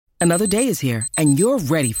Another day is here, and you're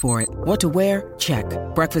ready for it. What to wear? Check.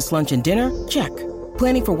 Breakfast, lunch, and dinner? Check.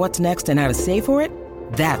 Planning for what's next and how to save for it?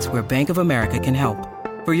 That's where Bank of America can help.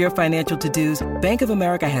 For your financial to-dos, Bank of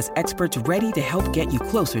America has experts ready to help get you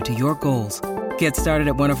closer to your goals. Get started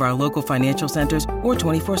at one of our local financial centers or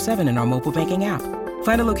 24/7 in our mobile banking app.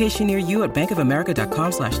 Find a location near you at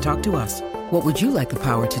bankofamerica.com/talktous. What would you like the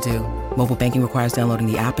power to do? Mobile banking requires downloading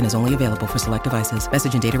the app and is only available for select devices.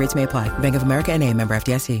 Message and data rates may apply. Bank of America N.A., member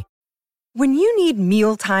FDIC. When you need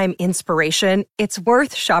mealtime inspiration, it's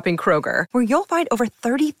worth shopping Kroger, where you'll find over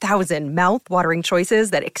 30,000 mouth-watering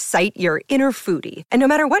choices that excite your inner foodie. And no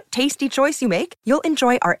matter what tasty choice you make, you'll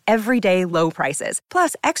enjoy our everyday low prices,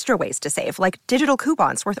 plus extra ways to save, like digital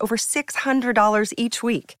coupons worth over $600 each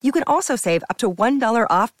week. You can also save up to $1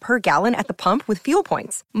 off per gallon at the pump with fuel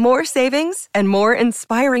points. More savings and more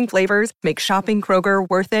inspiring flavors make shopping Kroger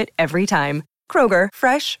worth it every time. Kroger,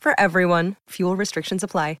 fresh for everyone. Fuel restrictions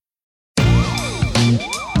apply.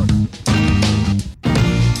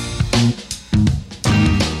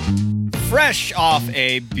 Fresh off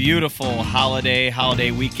a beautiful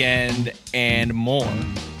holiday weekend and more,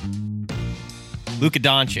 Luka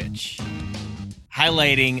Doncic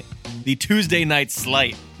highlighting the Tuesday night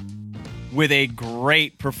slate with a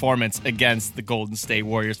great performance against the Golden State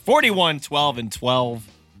Warriors. 41, 12, and 12.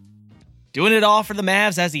 Doing it all for the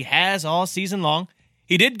Mavs as he has all season long.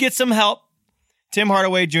 He did get some help. Tim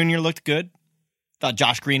Hardaway Jr. looked good. Thought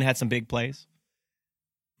Josh Green had some big plays.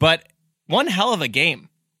 But one hell of a game.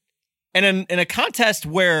 And in a contest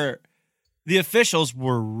where the officials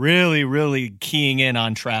were really, really keying in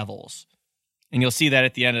on travels. And you'll see that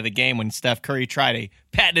at the end of the game when Steph Curry tried a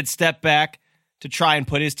patented step back to try and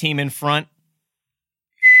put his team in front.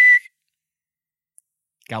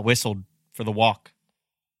 Got whistled for the walk.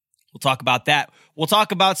 We'll talk about that. We'll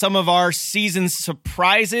talk about some of our season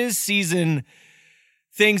surprises, season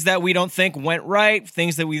things that we don't think went right,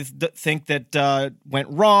 things that we think that went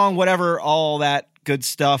wrong, whatever, all that good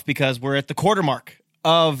stuff, because we're at the quarter mark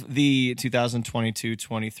of the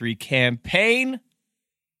 2022-23 campaign.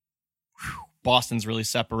 Boston's really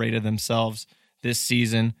separated themselves this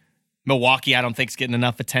season. Milwaukee, I don't think, is getting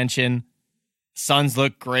enough attention. Suns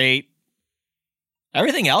look great.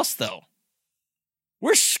 Everything else, though,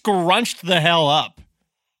 we're scrunched the hell up.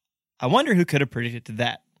 I wonder who could have predicted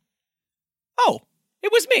that. Oh,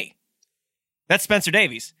 it was me. That's Spencer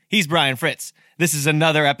Davies. He's Brian Fritz. This is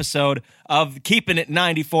another episode of Keeping It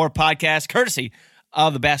 94 podcast, courtesy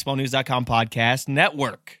of the BasketballNews.com podcast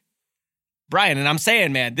network. Brian, and I'm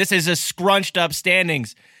saying, man, this is a scrunched up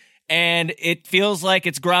standings, and it feels like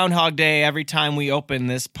it's Groundhog Day every time we open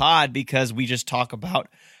this pod because we just talk about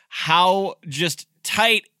how just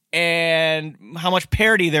tight and how much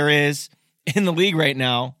parity there is in the league right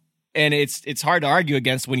now. And it's hard to argue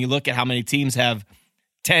against when you look at how many teams have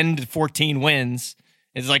 10 to 14 wins.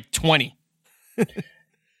 It's like 20.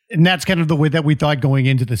 And that's kind of the way that we thought going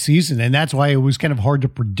into the season. And that's why it was kind of hard to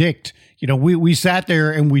predict. You know, we sat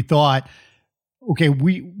there and we thought, okay,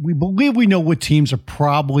 we believe we know what teams are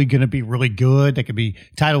probably going to be really good. They could be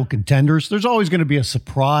title contenders. There's always going to be a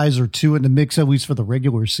surprise or two in the mix, at least for the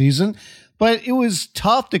regular season. But it was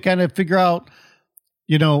tough to kind of figure out,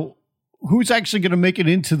 you know, who's actually going to make it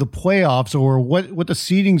into the playoffs or what the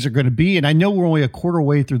seedings are going to be. And I know we're only a quarter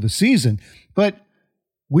way through the season, but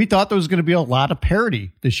we thought there was going to be a lot of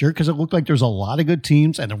parity this year because it looked like there's a lot of good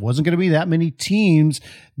teams and there wasn't going to be that many teams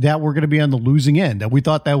that were going to be on the losing end. That we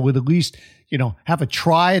thought that would at least, you know, have a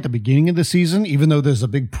try at the beginning of the season, even though there's a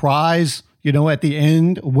big prize, you know, at the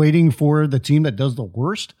end waiting for the team that does the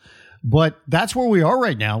worst. But that's where we are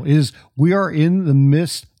right now, is we are in the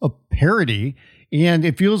midst of parity. And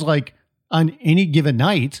it feels like on any given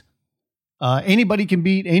night, anybody can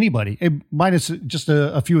beat anybody, minus just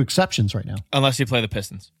a few exceptions right now. Unless you play the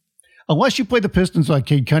Pistons. Unless you play the Pistons like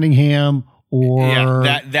Cade Cunningham or...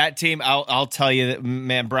 Yeah, that team, I'll tell you, that,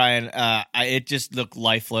 man, Brian, it just looked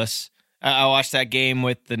lifeless. I watched that game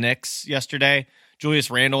with the Knicks yesterday. Julius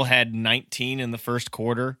Randle had 19 in the first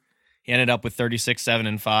quarter. He ended up with 36, 7,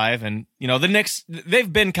 and 5. And, you know, the Knicks,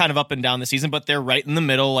 they've been kind of up and down this season, but they're right in the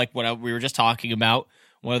middle, like what we were just talking about.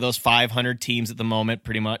 One of those 500 teams at the moment,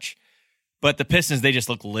 pretty much. But the Pistons, they just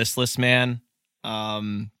look listless, man.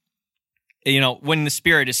 You know, when the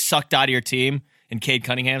spirit is sucked out of your team and Cade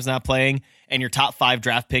Cunningham's not playing and your top 5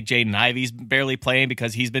 draft pick Jaden Ivey's barely playing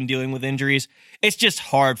because he's been dealing with injuries, it's just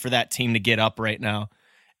hard for that team to get up right now.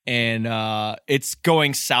 And it's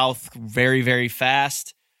going south very, very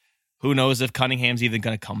fast. Who knows if Cunningham's even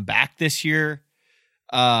going to come back this year?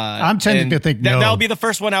 I'm tending to think no. That'll be the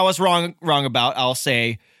first one I was wrong about, I'll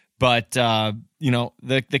say. But, you know,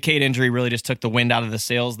 the Cade injury really just took the wind out of the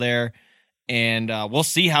sails there. And we'll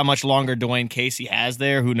see how much longer Dwayne Casey has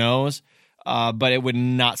there. Who knows? But it would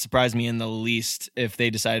not surprise me in the least if they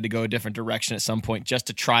decided to go a different direction at some point just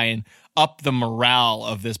to try and up the morale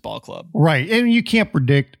of this ball club. Right. And you can't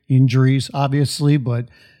predict injuries, obviously, but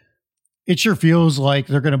it sure feels like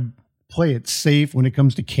they're going to play it safe when it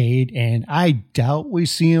comes to Cade. And I doubt we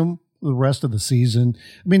see him the rest of the season.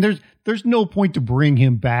 I mean, there's no point to bring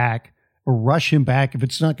him back or rush him back if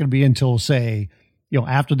it's not going to be until, say,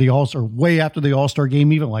 after the All-Star, way after the All-Star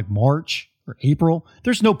game, even like March or April.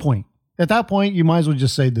 There's no point. At that point, you might as well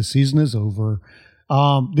just say the season is over.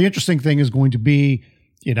 The interesting thing is going to be,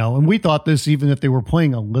 and we thought this even if they were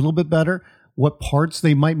playing a little bit better, what parts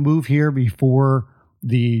they might move here before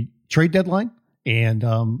the trade deadline. And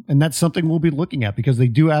that's something we'll be looking at because they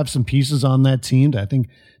do have some pieces on that team that I think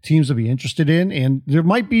teams will be interested in. And there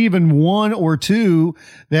might be even one or two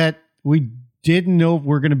that we didn't know if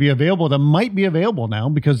we're going to be available that might be available now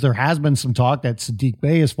because there has been some talk that Sadiq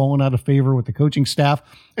Bey has fallen out of favor with the coaching staff,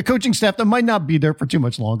 a coaching staff that might not be there for too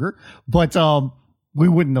much longer, but we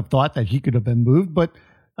wouldn't have thought that he could have been moved. But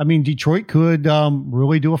I mean, Detroit could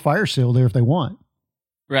really do a fire sale there if they want.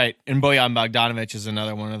 Right. And Bojan Bogdanovic is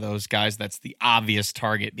another one of those guys that's the obvious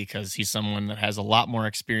target because he's someone that has a lot more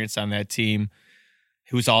experience on that team,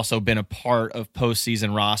 who's also been a part of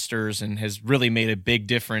postseason rosters and has really made a big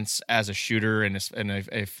difference as a shooter and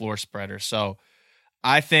a floor spreader. So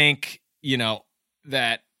I think,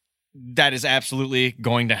 that is absolutely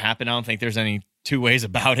going to happen. I don't think there's any two ways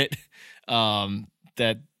about it.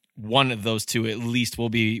 That one of those two at least will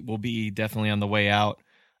be definitely on the way out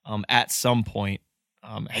at some point.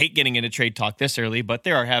 I hate getting into trade talk this early, but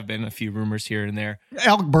there have been a few rumors here and there.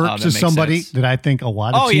 Alec Burks is somebody that I think a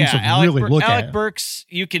lot of teams have really looked at. Alec Burks,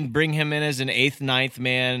 you can bring him in as an 8th, 9th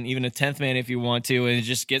man, even a 10th man if you want to, and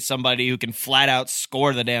just get somebody who can flat out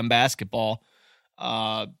score the damn basketball.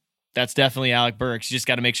 That's definitely Alec Burks. You just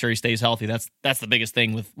got to make sure he stays healthy. That's the biggest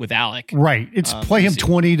thing with Alec. Right. It's play him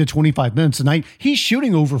 20 to 25 minutes a night. He's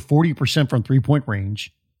shooting over 40% from 3-point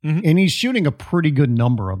range. Mm-hmm. And he's shooting a pretty good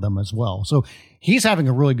number of them as well. So he's having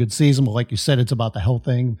a really good season. But like you said, it's about the health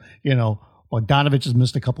thing. Bogdanovic has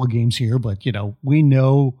missed a couple of games here, but, we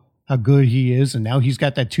know how good he is. And now he's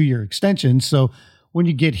got that 2-year extension. So when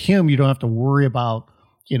you get him, you don't have to worry about,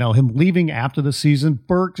 him leaving after the season.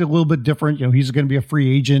 Burke's a little bit different. He's going to be a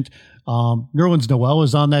free agent. Nerlens Noel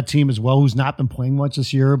is on that team as well, who's not been playing much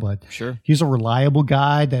this year, but sure, he's a reliable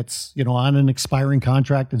guy that's, on an expiring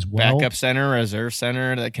contract as well. Backup center, reserve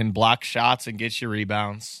center that can block shots and get you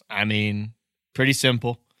rebounds. I mean, pretty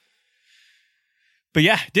simple. But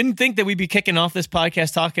yeah, didn't think that we'd be kicking off this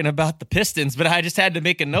podcast talking about the Pistons, but I just had to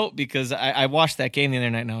make a note because I watched that game the other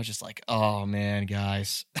night and I was just like, oh man,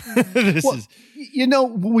 guys.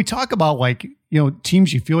 When we talk about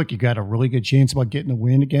teams you feel like you got a really good chance about getting a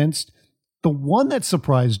win against, the one that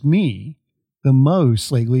surprised me the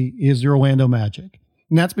most lately is the Orlando Magic.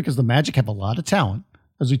 And that's because the Magic have a lot of talent,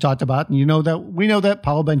 as we talked about. And we know that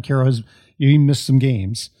Paolo Banchero he missed some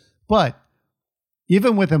games. But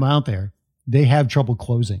even with him out there, they have trouble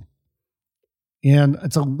closing. And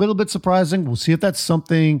it's a little bit surprising. We'll see if that's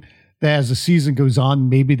something that as the season goes on,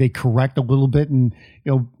 maybe they correct a little bit and,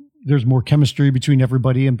 there's more chemistry between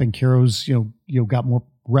everybody and Banchero's, got more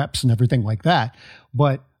reps and everything like that.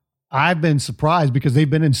 But I've been surprised because they've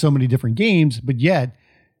been in so many different games, but yet,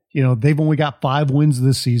 they've only got 5 wins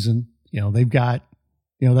this season. They've got,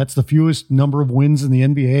 that's the fewest number of wins in the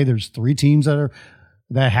NBA. There's 3 teams that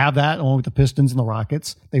have that, along with the Pistons and the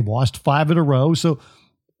Rockets. They've lost 5 in a row. So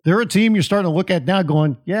they're a team you're starting to look at now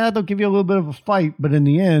going, yeah, they'll give you a little bit of a fight, but in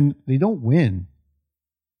the end, they don't win.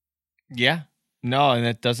 Yeah. No, and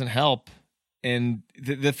that doesn't help. And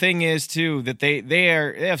the thing is, too, that they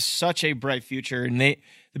have such a bright future. And the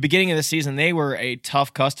beginning of the season, they were a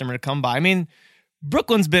tough customer to come by. I mean,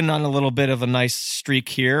 Brooklyn's been on a little bit of a nice streak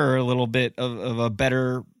here, or a little bit of a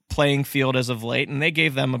better playing field as of late, and they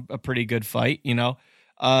gave them a pretty good fight,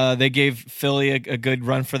 They gave Philly a good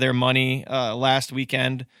run for their money last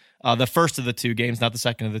weekend. The first of the 2 games, not the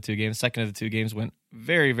second of the 2 games. The second of the 2 games went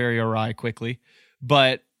very, very awry quickly.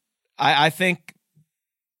 But I think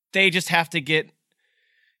they just have to get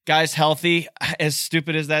guys healthy, as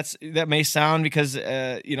stupid as that may sound, because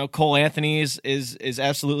Cole Anthony is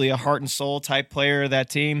absolutely a heart and soul type player of that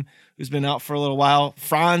team who's been out for a little while.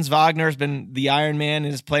 Franz Wagner's been the Iron Man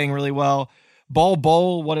and is playing really well. Bol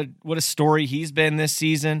Bol, what a story he's been this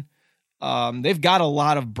season. They've got a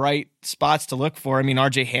lot of bright spots to look for. I mean,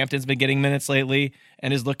 RJ Hampton's been getting minutes lately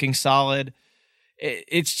and is looking solid.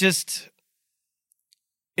 It's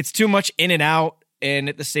too much in and out. And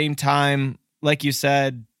at the same time, like you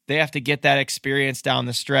said, they have to get that experience down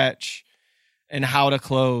the stretch. and how to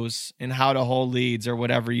close and how to hold leads or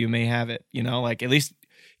whatever you may have it. Like at least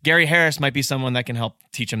Gary Harris might be someone that can help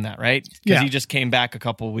teach him that, right? Because he just came back a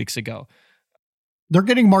couple of weeks ago. They're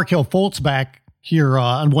getting Markelle Fultz back here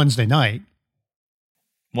on Wednesday night.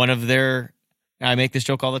 I make this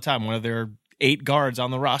joke all the time, one of their 8 guards on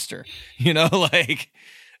the roster. That's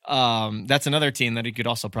another team that he could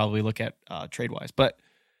also probably look at trade-wise. But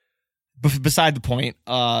beside the point,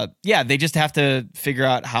 they just have to figure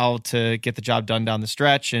out how to get the job done down the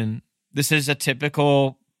stretch. And this is a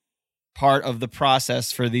typical part of the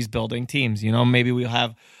process for these building teams. Maybe we'll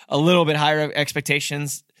have a little bit higher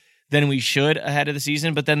expectations than we should ahead of the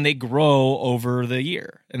season, but then they grow over the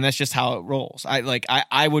year. And that's just how it rolls.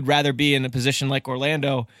 I would rather be in a position like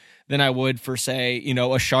Orlando than I would for, say,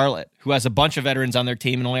 a Charlotte who has a bunch of veterans on their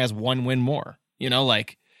team and only has 1 win more.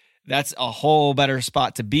 That's a whole better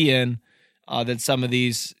spot to be in than some of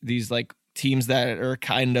these like teams that are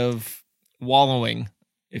kind of wallowing,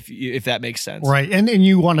 if that makes sense. Right. And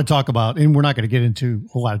you want to talk about, and we're not going to get into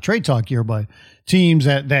a lot of trade talk here, but teams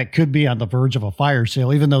that could be on the verge of a fire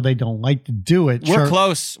sale, even though they don't like to do it. We're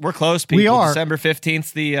close. We're close, people. We are. December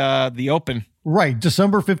 15th, the open. Right.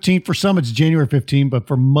 December 15th. For some, it's January 15th, but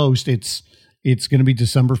for most, it's going to be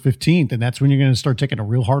December 15th. And that's when you're going to start taking a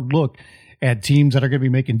real hard look at teams that are going to be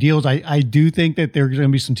making deals. I do think that there's going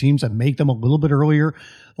to be some teams that make them a little bit earlier,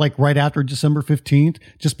 like right after December 15th,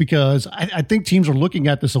 just because I think teams are looking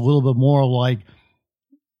at this a little bit more like,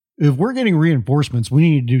 if we're getting reinforcements, we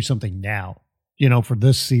need to do something now, for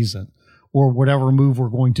this season or whatever move we're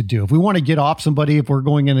going to do. If we want to get off somebody, if we're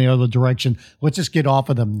going in the other direction, let's just get off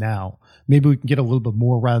of them now. Maybe we can get a little bit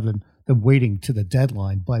more rather than waiting to the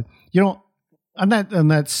deadline. But, on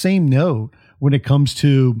that same note, when it comes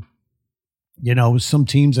to, some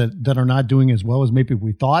teams that are not doing as well as maybe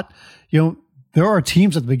we thought, there are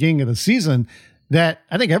teams at the beginning of the season that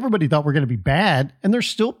I think everybody thought were going to be bad, and they're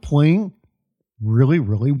still playing really,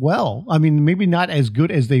 really well. I mean, maybe not as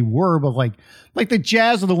good as they were, but like the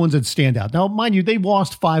Jazz are the ones that stand out. Now, mind you, they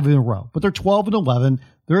lost 5 in a row, but they're 12-11.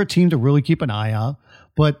 They're a team to really keep an eye on,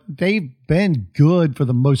 but they've been good for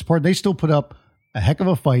the most part. They still put up a heck of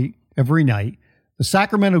a fight every night. The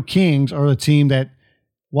Sacramento Kings are a team that,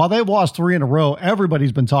 while they've lost 3 in a row,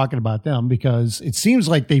 everybody's been talking about them because it seems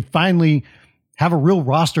like they finally have a real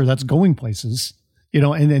roster that's going places,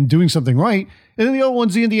 and doing something right. And then the other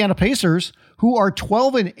one's the Indiana Pacers, who are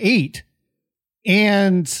 12-8.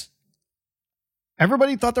 And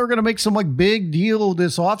everybody thought they were going to make some like big deal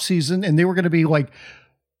this offseason, and they were going to be like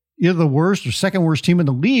either the worst or second worst team in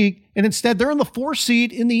the league. And instead, they're in the 4th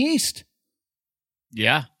seed in the East.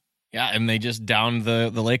 Yeah. Yeah, and they just downed the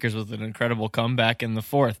Lakers with an incredible comeback in the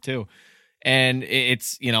 4th, too. And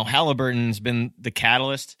it's, Halliburton's been the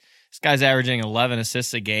catalyst. This guy's averaging 11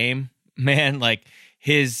 assists a game. Man, like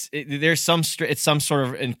it's some sort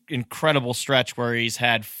of incredible stretch where he's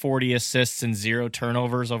had 40 assists and 0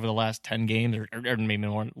 turnovers over the last 10 games, or maybe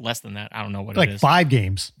more, less than that. I don't know what it is. 5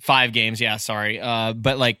 games. 5 games, yeah, sorry.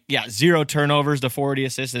 But 0 turnovers to 40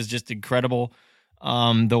 assists is just incredible.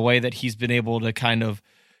 The way that he's been able to kind of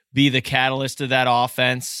be the catalyst of that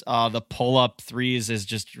offense. The pull-up threes is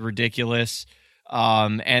just ridiculous.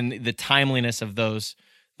 And the timeliness of those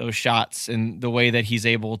shots and the way that he's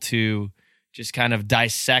able to just kind of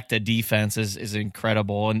dissect a defense is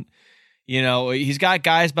incredible. And, he's got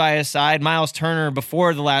guys by his side. Miles Turner,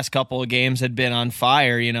 before the last couple of games, had been on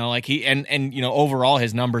fire, overall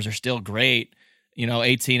his numbers are still great,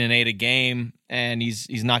 18 and 8 a game, and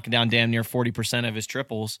he's knocking down damn near 40% of his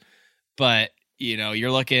triples. But, you're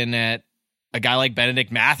looking at a guy like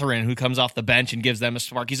Benedict Mathurin who comes off the bench and gives them a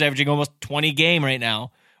spark. He's averaging almost 20 a game right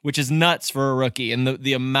now, which is nuts for a rookie. And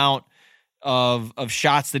the amount of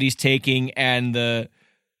shots that he's taking and the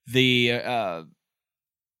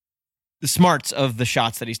smarts of the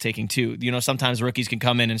shots that he's taking too. Sometimes rookies can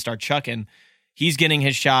come in and start chucking. He's getting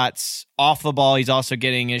his shots off the ball. He's also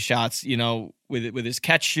getting his shots, with his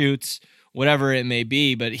catch shoots, whatever it may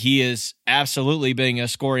be. But he is absolutely being a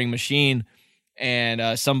scoring machine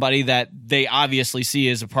and somebody that they obviously see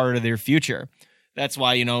as a part of their future. That's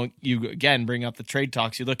why, you again bring up the trade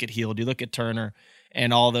talks. You look at Hield, you look at Turner,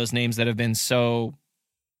 and all those names that have been so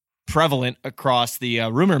prevalent across the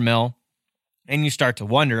rumor mill, and you start to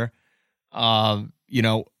wonder, are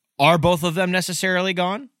both of them necessarily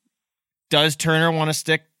gone? Does Turner want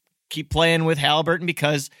to keep playing with Halliburton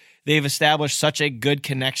because they've established such a good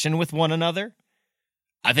connection with one another?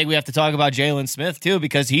 I think we have to talk about Jalen Smith too,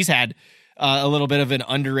 because he's had a little bit of an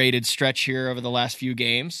underrated stretch here over the last few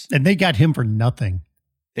games. And they got him for nothing.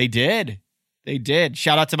 They did.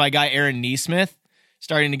 Shout out to my guy, Aaron Nesmith,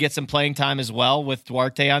 starting to get some playing time as well with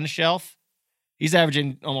Duarte on the shelf. He's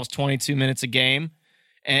averaging almost 22 minutes a game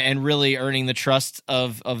and really earning the trust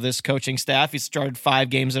of this coaching staff. He's started 5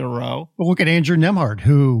 games in a row. Well, look at Andrew Nembhard,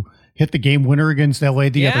 who hit the game winner against LA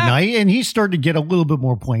the other night, and he started to get a little bit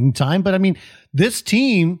more playing time. But I mean, this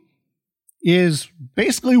team is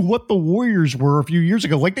basically what the Warriors were a few years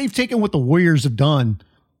ago. Like, they've taken what the Warriors have done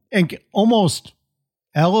and almost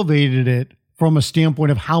elevated it from a standpoint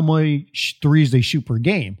of how many threes they shoot per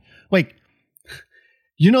game. Like,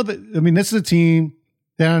 this is a team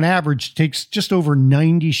that on average takes just over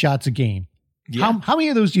 90 shots a game. Yeah. How many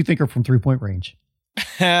of those do you think are from 3-point range?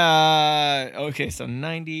 Okay, so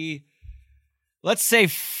 90. Let's say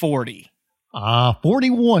 40.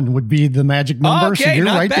 41 would be the magic number. Okay, so you're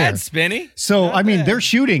not right bad, there. Spinny. So, not bad. They're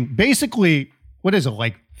shooting basically, what is it,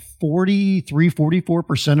 like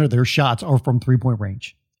 44% of their shots are from 3-point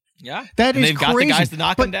range. Yeah. That is they've crazy. Got the guys to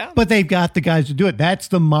knock them down. But they've got the guys to do it. That's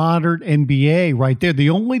the modern NBA right there.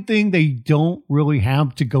 The only thing they don't really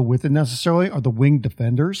have to go with it necessarily are the wing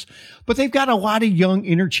defenders. But they've got a lot of young,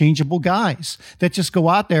 interchangeable guys that just go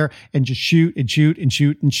out there and just shoot and shoot and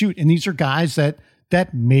shoot and shoot. And these are guys that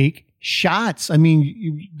make shots. I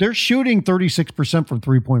mean, they're shooting 36% from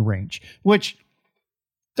 3-point range, which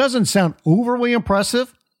doesn't sound overly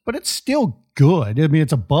impressive, but it's still good. I mean,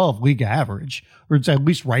 it's above league average, or it's at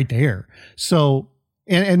least right there. So,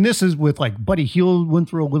 and this is with, like, Buddy Hield went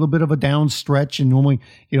through a little bit of a down stretch, and normally,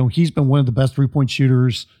 he's been one of the best 3-point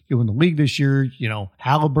shooters in the league this year.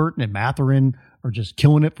 Halliburton and Mathurin are just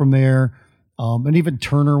killing it from there. And even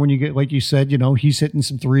Turner, when you get, like you said, he's hitting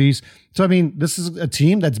some threes. So, I mean, this is a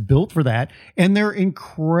team that's built for that, and they're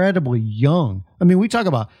incredibly young. I mean, we talk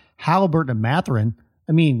about Halliburton and Mathurin.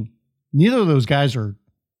 I mean, neither of those guys are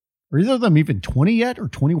either of them even 20 yet or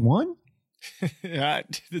 21? Yeah,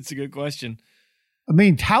 that's a good question. I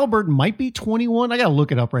mean, Halliburton might be 21. I got to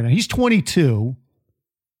look it up right now. He's 22.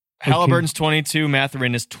 Halliburton's 22.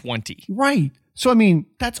 Mathurin is 20. Right. So, I mean,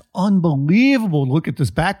 that's unbelievable to look at this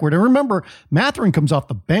backward. And remember, Mathurin comes off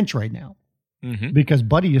the bench right now because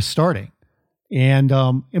Buddy is starting. And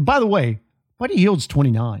by the way, Buddy Hield's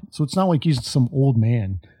 29. So it's not like he's some old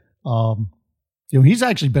man. He's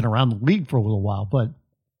actually been around the league for a little while, but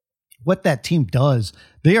what that team does,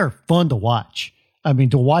 they are fun to watch. I mean,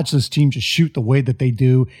 to watch this team just shoot the way that they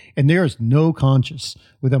do, and there is no conscience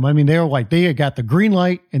with them. I mean, they got the green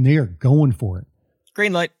light, and they are going for it.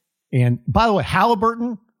 Green light. And by the way,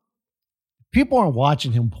 Halliburton, people aren't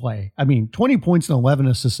watching him play. I mean, 20 points and 11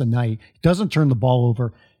 assists a night. He doesn't turn the ball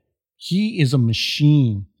over. He is a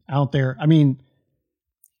machine out there. I mean,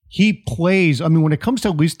 he plays. I mean, when it comes to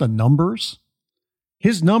at least the numbers,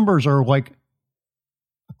 his numbers are like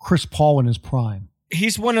Chris Paul in his prime.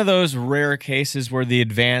 He's one of those rare cases where the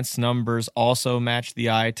advanced numbers also match the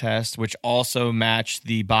eye test, which also match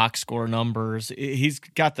the box score numbers. He's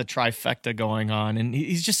got the trifecta going on, and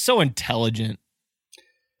he's just so intelligent.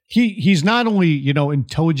 He's not only,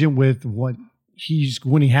 intelligent with when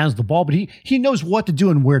he has the ball, but he knows what to do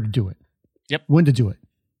and where to do it. Yep. When to do it.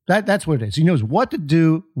 That's what it is. He knows what to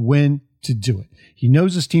do, when to do it. He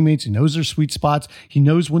knows his teammates. He knows their sweet spots. He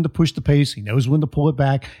knows when to push the pace. He knows when to pull it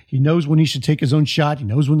back. He knows when he should take his own shot. He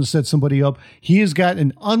knows when to set somebody up. He has got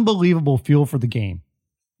an unbelievable feel for the game.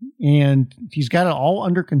 And he's got it all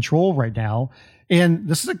under control right now. And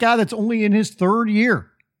this is a guy that's only in his third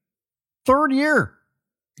year.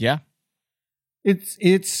 Yeah.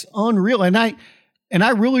 It's unreal. And I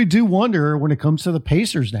really do wonder when it comes to the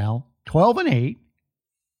Pacers now, 12-8,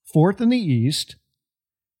 fourth in the East,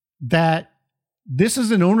 that this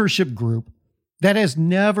is an ownership group that has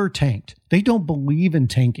never tanked. They don't believe in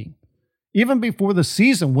tanking. Even before the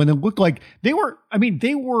season, when it looked like they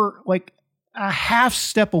were like a half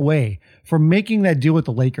step away from making that deal with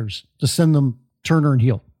the Lakers to send them Turner and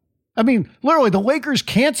Hield. I mean, literally, the Lakers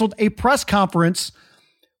canceled a press conference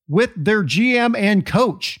with their GM and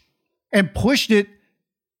coach and pushed it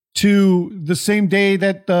to the same day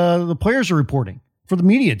that the players are reporting for the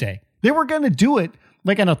media day. They were going to do it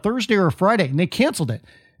like on a Thursday or a Friday, and they canceled it.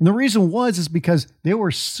 And the reason is because they were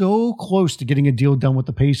so close to getting a deal done with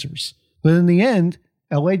the Pacers. But in the end,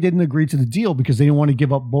 LA didn't agree to the deal because they didn't want to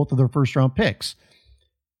give up both of their first-round picks.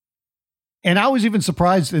 And I was even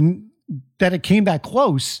surprised that it came that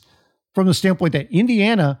close from the standpoint that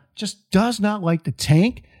Indiana just does not like to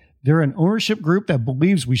tank. They're an ownership group that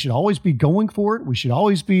believes we should always be going for it. We should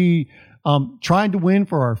always be trying to win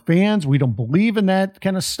for our fans. We don't believe in that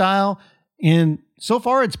kind of style. And so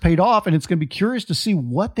far it's paid off, and it's going to be curious to see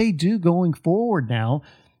what they do going forward now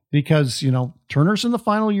because, Turner's in the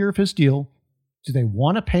final year of his deal. Do they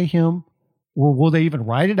want to pay him, or will they even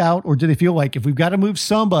ride it out? Or do they feel like if we've got to move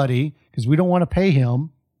somebody because we don't want to pay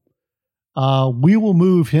him, we will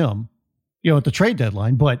move him. at the trade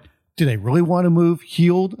deadline. But do they really want to move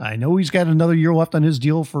Hield? I know he's got another year left on his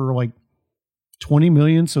deal for like $20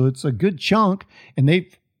 million, so it's a good chunk. And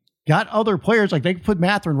they've got other players, like they could put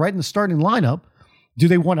Mathurin right in the starting lineup. Do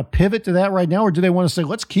they want to pivot to that right now, or do they want to say,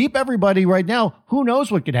 let's keep everybody right now? Who knows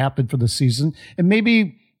what could happen for the season? And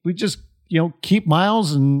maybe we just, keep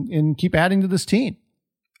Miles and keep adding to this team.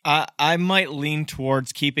 I might lean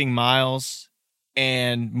towards keeping Miles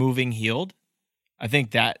and moving Hield. I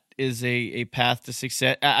think that is a path to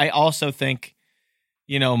success. I also think,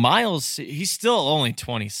 Miles, he's still only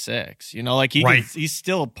 26. He's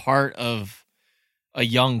still part of a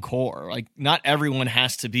young core. Like, not everyone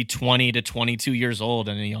has to be 20 to 22 years old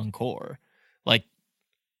in a young core. Like,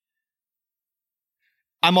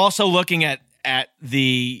 I'm also looking at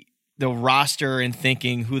the roster and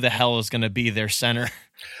thinking, who the hell is going to be their center?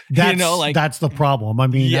 That's the problem. I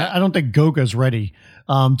mean, I don't think Goga's ready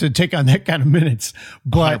to take on that kind of minutes.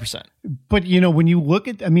 But 100%. But when you look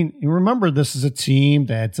at, remember, this is a team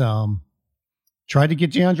that tried to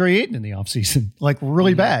get DeAndre Ayton in the offseason, like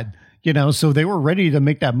really bad. So they were ready to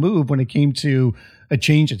make that move when it came to a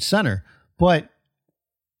change at center. But,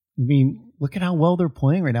 look at how well they're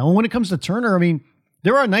playing right now. And when it comes to Turner,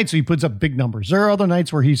 there are nights where he puts up big numbers. There are other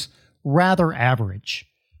nights where he's rather average.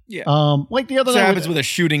 Yeah. Like the other night. Happens with a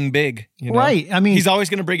shooting big. Right. He's always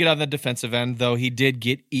going to bring it on the defensive end, though he did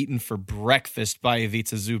get eaten for breakfast by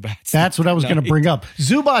Ivica Zubac. That's what I was going to bring up.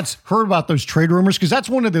 Zubac heard about those trade rumors, because that's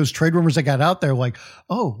one of those trade rumors that got out there like,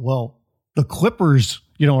 oh, well, the Clippers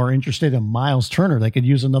are interested in Miles Turner. They could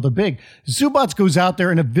use another big. Zubac goes out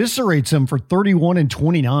there and eviscerates him for 31 and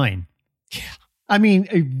 29. Yeah.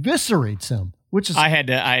 Eviscerates him, which is... I had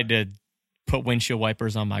to put windshield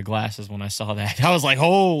wipers on my glasses when I saw that. I was like,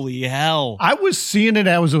 holy hell. I was seeing it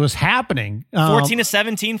as it was happening. 14 to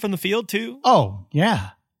 17 from the field, too? Oh,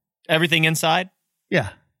 yeah. Everything inside? Yeah.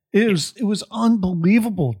 It was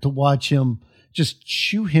unbelievable to watch him just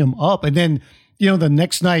chew him up. And then... the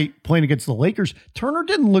next night playing against the Lakers, Turner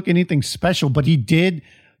didn't look anything special, but he did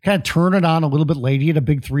kind of turn it on a little bit late. He had a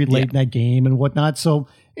big 3 late in that game and whatnot. So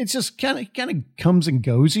it's just kind of comes and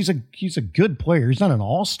goes. He's a good player. He's not an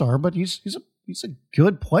all-star, but he's a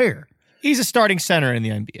good player. He's a starting center in the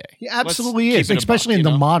NBA. He absolutely is, especially in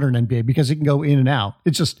the modern NBA, because he can go in and out.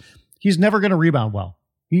 It's just he's never going to rebound well.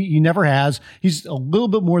 He never has. He's a little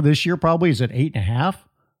bit more this year, probably. He's at 8.5,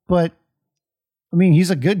 but he's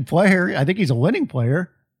a good player. I think he's a winning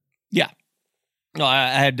player. Yeah. No,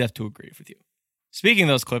 I'd have to agree with you. Speaking of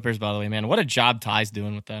those Clippers, by the way, man, what a job Ty's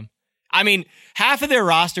doing with them. Half of their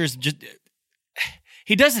rosters,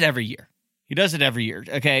 he does it every year.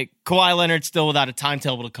 Okay. Kawhi Leonard's still without a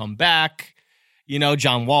timetable to come back.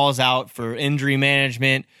 John Wall's out for injury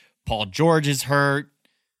management. Paul George is hurt.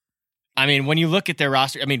 When you look at their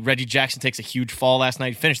roster, Reggie Jackson takes a huge fall last night.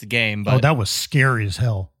 He finished the game. But that was scary as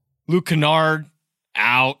hell. Luke Kennard,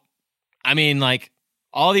 out.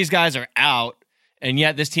 All these guys are out, and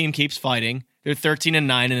yet this team keeps fighting. They're 13 and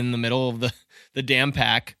 9 and in the middle of the damn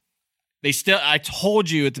pack. I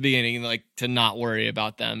told you at the beginning, to not worry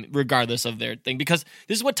about them, regardless of their thing, because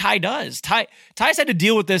this is what Ty does. Ty's had to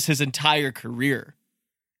deal with this his entire career.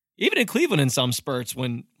 Even in Cleveland in some spurts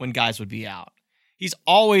when guys would be out. He's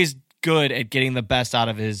always good at getting the best out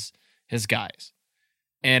of his guys.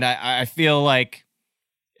 And I feel like,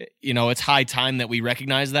 it's high time that we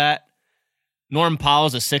recognize that. Norm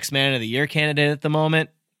Powell's a 6th man of the year candidate at the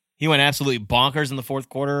moment. He went absolutely bonkers in the fourth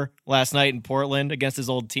quarter last night in Portland against his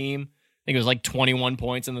old team. I think it was like 21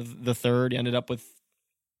 points in the third. He ended up with,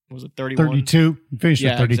 was it 31? 32. He finished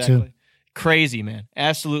with 32. Exactly. Crazy, man.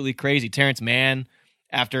 Absolutely crazy. Terrence Mann,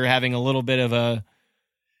 after having a little bit of a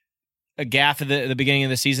gaffe at the beginning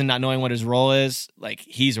of the season, not knowing what his role is,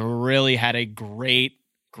 he's really had a great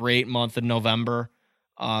month in November.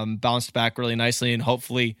 Bounced back really nicely, and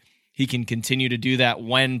hopefully he can continue to do that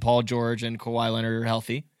when Paul George and Kawhi Leonard are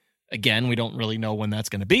healthy. Again, we don't really know when that's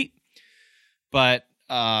going to be, but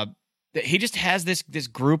he just has this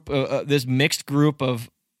group, this mixed group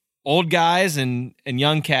of old guys and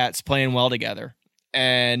young cats playing well together,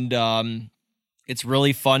 and it's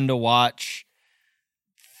really fun to watch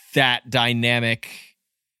that dynamic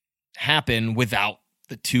happen without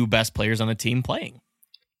the 2 best players on the team playing.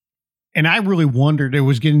 And I really wondered, it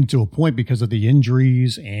was getting to a point because of the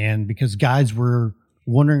injuries and because guys were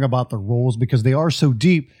wondering about the roles because they are so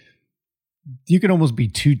deep. You can almost be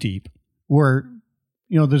too deep where,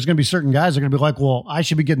 there's going to be certain guys that are going to be like, well, I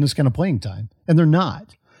should be getting this kind of playing time. And they're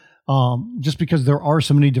not. Just because there are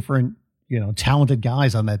so many different, talented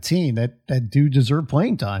guys on that team that do deserve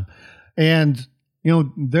playing time. And,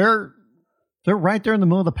 they're right there in the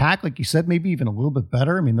middle of the pack. Like you said, maybe even a little bit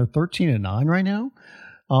better. They're 13 and 9 right now.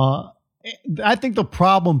 I think the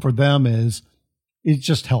problem for them is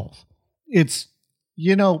just health. It's,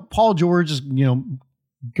 Paul George is,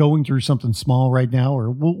 going through something small right now,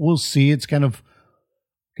 or we'll see. It's kind of,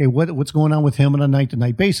 okay, what's going on with him on a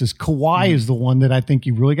night-to-night basis? Kawhi is the one that I think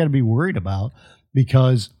you really got to be worried about,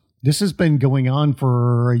 because this has been going on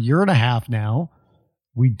for a year and a half now.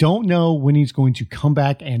 We don't know when he's going to come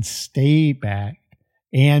back and stay back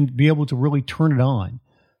and be able to really turn it on.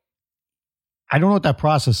 I don't know what that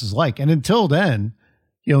process is like. And until then,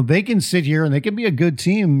 they can sit here and they can be a good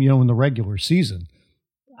team, in the regular season.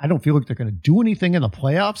 I don't feel like they're going to do anything in the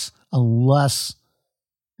playoffs unless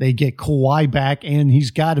they get Kawhi back, and he's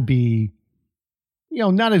got to be,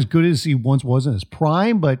 not as good as he once was in his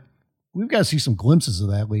prime, but we've got to see some glimpses of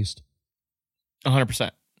that at least. 100%.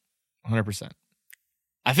 100%.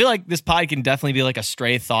 I feel like this pod can definitely be like a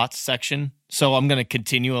stray thoughts section, so I'm going to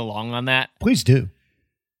continue along on that. Please do.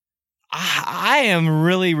 I am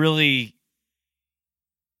really, really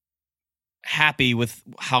happy with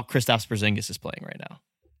how Kristaps Porzingis is playing right now.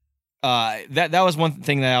 That was one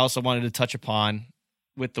thing that I also wanted to touch upon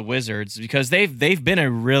with the Wizards, because they've been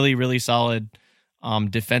a really, really solid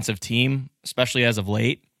defensive team, especially as of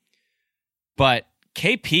late. But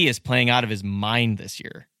KP is playing out of his mind this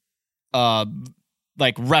year.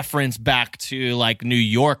 Like reference back to like New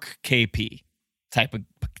York KP type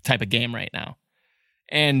of game right now.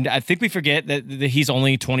 And I think we forget that he's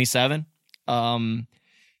only 27.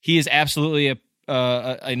 He is absolutely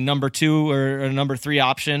a number 2 or a number 3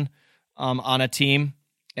 option on a team.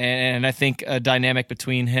 And I think a dynamic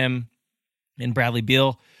between him and Bradley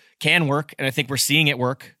Beal can work. And I think we're seeing it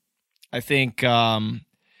work. I think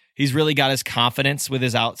he's really got his confidence with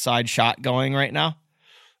his outside shot going right now.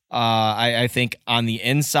 I think on the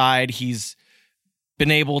inside, he's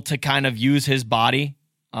been able to kind of use his body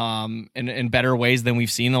in better ways than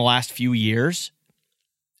we've seen in the last few years.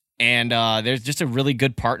 And there's just a really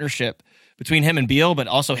good partnership between him and Beal, but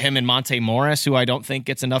also him and Monte Morris, who I don't think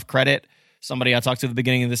gets enough credit. Somebody I talked to at the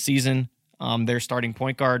beginning of the season, their starting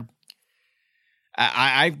point guard.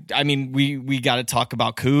 I mean, we got to talk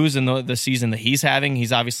about Kuz and the season that he's having.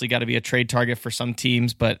 He's obviously got to be a trade target for some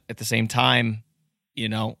teams, but at the same time,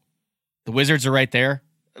 the Wizards are right there,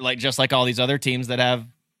 just like all these other teams that have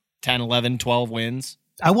 10, 11, 12 wins.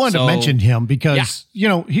 I wanted to mention him because,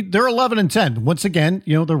 they're 11 and 10. Once again,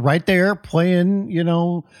 they're right there playing,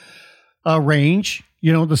 range,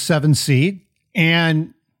 the 7 seed,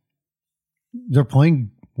 and they're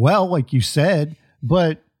playing well, like you said,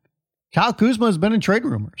 but Kyle Kuzma has been in trade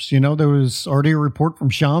rumors. There was already a report from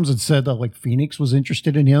Shams that said that Phoenix was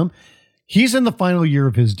interested in him. He's in the final year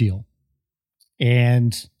of his deal.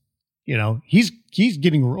 And, he's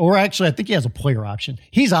getting, or actually I think he has a player option.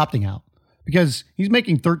 He's opting out because he's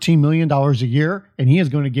making $13 million a year, and he is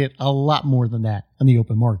going to get a lot more than that on the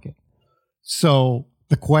open market. So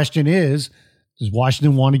the question is, does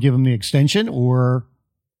Washington want to give him the extension, or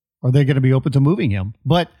are they going to be open to moving him?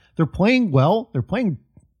 But they're playing well. They're playing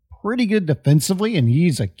pretty good defensively, and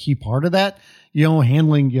he's a key part of that,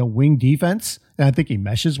 handling, wing defense. And I think he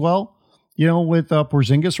meshes well, with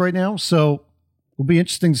Porzingis right now. So it'll be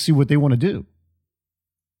interesting to see what they want to do.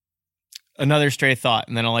 Another stray thought,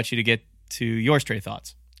 and then I'll let you to get to your stray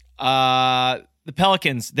thoughts. The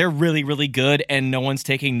Pelicans, they're really, really good, and no one's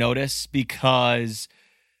taking notice because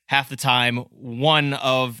half the time one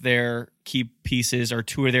of their key pieces or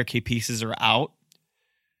 2 of their key pieces are out.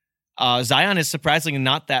 Zion is surprisingly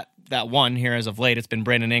not that one here as of late. It's been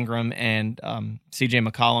Brandon Ingram and CJ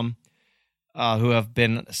McCollum who have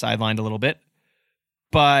been sidelined a little bit.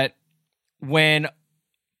 But when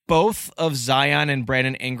both of Zion and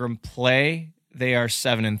Brandon Ingram play, they are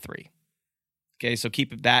 7-3. Okay, so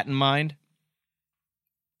keep that in mind.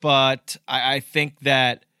 But I think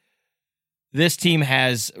that this team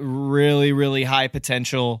has really, really high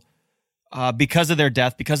potential because of their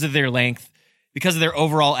depth, because of their length, because of their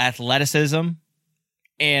overall athleticism,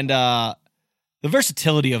 and the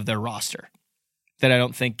versatility of their roster that I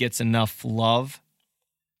don't think gets enough love.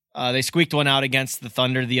 They squeaked one out against the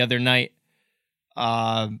Thunder the other night.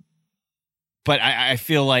 But I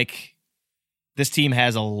feel like this team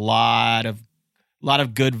has a lot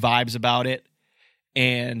of good vibes about it.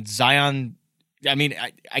 And Zion, I mean,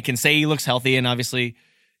 I can say he looks healthy, and obviously,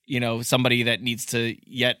 somebody that needs to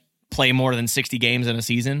yet play more than 60 games in a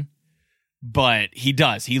season. But he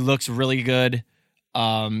does. He looks really good.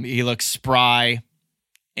 He looks spry,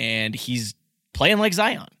 and he's playing like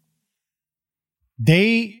Zion.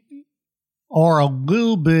 They are a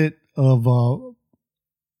little bit of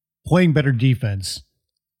playing better defense,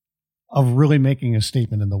 of really making a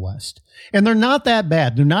statement in the West. And they're not that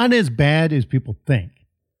bad. They're not as bad as people think.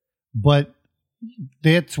 But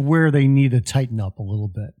that's where they need to tighten up a little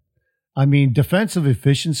bit. I mean, defensive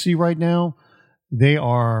efficiency right now, they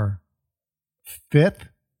are 5th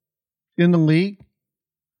in the league.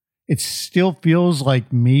 It still feels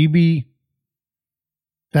like maybe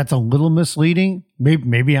that's a little misleading.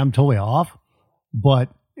 Maybe I'm totally off, but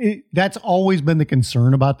that's always been the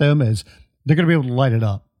concern about them is they're going to be able to light it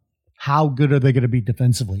up. How good are they going to be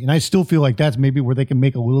defensively? And I still feel like that's maybe where they can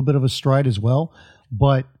make a little bit of a stride as well.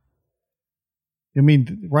 But I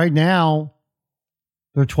mean, right now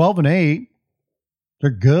they're 12-8. They're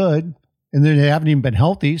good, and they haven't even been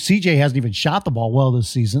healthy. CJ hasn't even shot the ball well this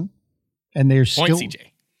season, and they're still,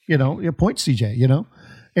 CJ. Point CJ,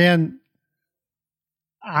 and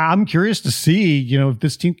I'm curious to see, if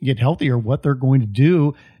this team can get healthier, what they're going to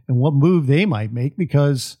do and what move they might make,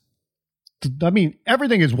 because I mean,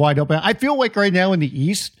 everything is wide open. I feel like right now in the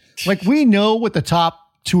East, like we know what the top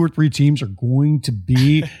 2 or 3 teams are going to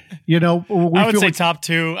be, I would say top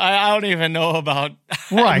 2. I don't even know about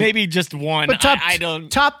maybe just 1. But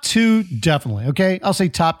top 2, definitely. Okay. I'll say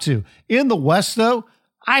top 2 in the West though.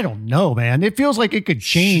 I don't know, man. It feels like it could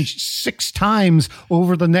change 6 times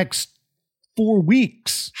over the next 4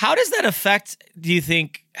 weeks. How does that affect, do you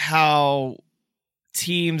think, how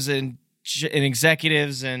teams and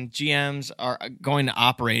executives and GMs are going to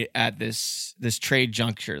operate at this trade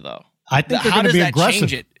juncture though? I think they're going to be aggressive. How does that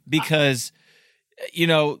change it? Because,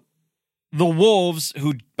 the Wolves,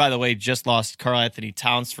 who, by the way, just lost Karl-Anthony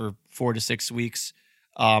Towns for 4 to 6 weeks,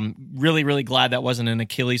 really, really glad that wasn't an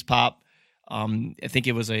Achilles pop. I think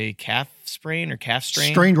it was a calf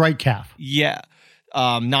strain. Strained right calf. Yeah.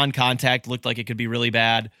 Non-contact, looked like it could be really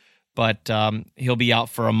bad, but he'll be out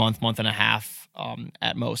for a month and a half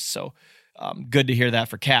at most. So good to hear that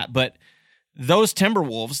for Cat. But those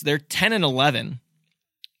Timberwolves, they're 10-11.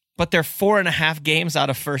 But they're 4.5 games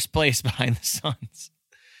out of first place behind the Suns.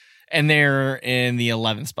 And they're in the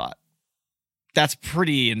 11th spot. That's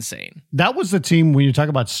pretty insane. That was the team, when you talk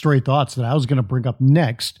about stray thoughts, that I was going to bring up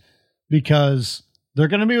next, because they're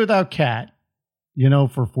going to be without Cat,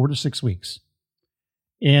 for 4 to 6 weeks.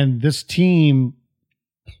 And this team,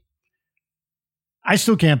 I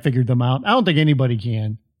still can't figure them out. I don't think anybody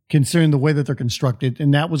can, considering the way that they're constructed.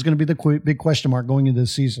 And that was going to be the big question mark going into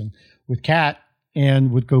this season with Cat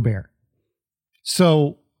and with Gobert.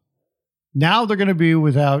 So now they're going to be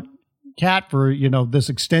without Cat for, this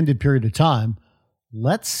extended period of time.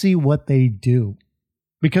 Let's see what they do,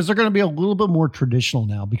 because they're going to be a little bit more traditional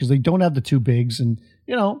now, because they don't have the 2 bigs. And,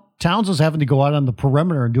 Towns was having to go out on the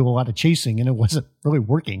perimeter and do a lot of chasing, and it wasn't really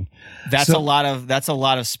working. That's a lot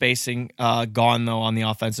of spacing gone though on the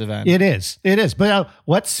offensive end. It is. But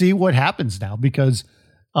let's see what happens now, because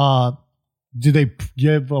do they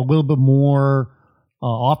give a little bit more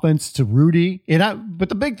offense to Rudy? But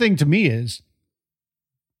the big thing to me is,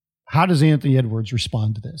 how does Anthony Edwards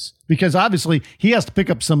respond to this? Because obviously he has to pick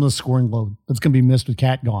up some of the scoring load that's going to be missed with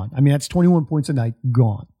Cat gone. I mean, that's 21 points a night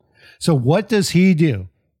gone. So what does he do?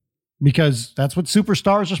 Because that's what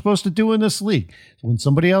superstars are supposed to do in this league. When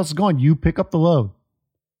somebody else is gone, you pick up the load.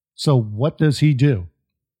 So what does he do?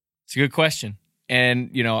 It's a good question. And,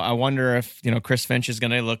 I wonder if, Chris Finch is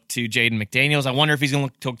going to look to Jaden McDaniels. I wonder if he's going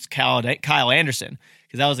to look to Kyle Anderson,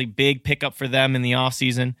 because that was a big pickup for them in the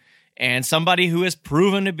offseason. And somebody who has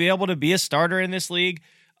proven to be able to be a starter in this league.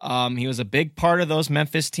 He was a big part of those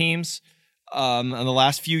Memphis teams in the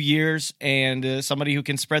last few years. And somebody who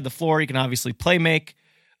can spread the floor. He can obviously play make.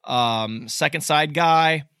 Second side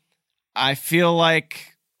guy. I feel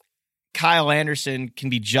like Kyle Anderson can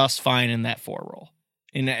be just fine in that 4 role.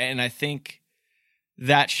 And I think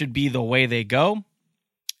that should be the way they go.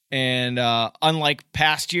 And unlike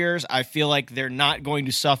past years, I feel like they're not going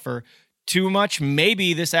to suffer too much.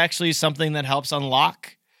 Maybe this actually is something that helps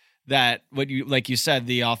unlock that, like you said,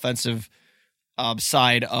 the offensive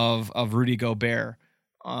side of Rudy Gobert.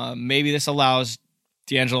 Maybe this allows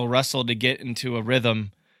D'Angelo Russell to get into a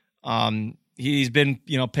rhythm. He's been,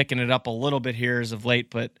 picking it up a little bit here as of late,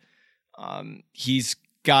 but he's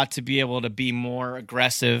got to be able to be more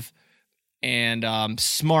aggressive and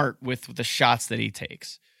smart with the shots that he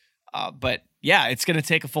takes. But yeah, it's going to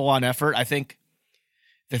take a full-on effort. I think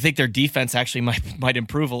their defense actually might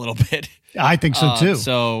improve a little bit. I think so too.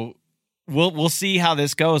 So we'll see how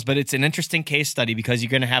this goes, but it's an interesting case study because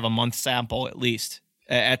you're going to have a month sample at least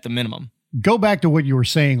at the minimum. Go back to what you were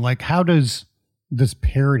saying. Like, how does this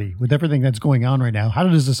parity with everything that's going on right now, how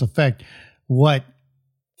does this affect what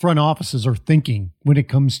front offices are thinking when it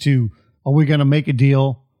comes to, are we going to make a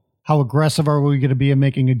deal? How aggressive are we going to be in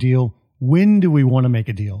making a deal? When do we want to make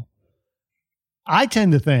a deal? I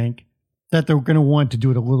tend to think that they're going to want to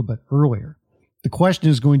do it a little bit earlier. The question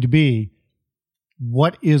is going to be,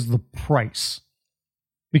 what is the price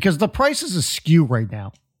because the price is askew right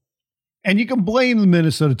now. And you can blame the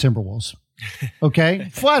Minnesota Timberwolves. Okay?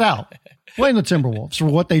 Flat out. Blame the Timberwolves for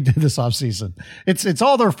what they did this offseason. It's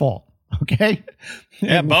all their fault. Okay?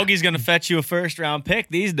 Yeah, Bogey's going to fetch you a first-round pick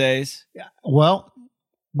these days. Well,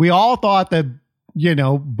 we all thought that,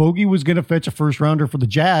 Bogey was going to fetch a first-rounder for the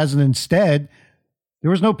Jazz, and instead,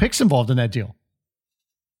 there was no picks involved in that deal.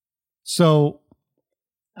 So,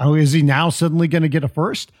 is he now suddenly going to get a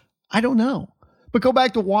first? I don't know. But go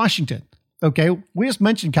back to Washington. Okay, we just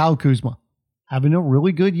mentioned Kyle Kuzma having a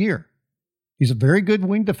really good year. He's a very good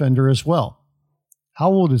wing defender as well. How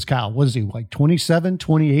old is Kyle? What is he, like 27,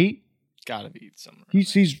 28? Got to be somewhere.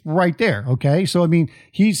 He's right there, okay? So,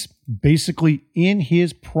 he's basically in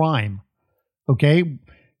his prime, okay?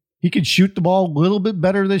 He could shoot the ball a little bit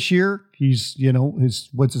better this year. He's,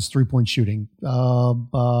 what's his three-point shooting?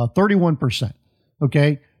 31%,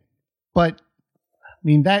 okay? But,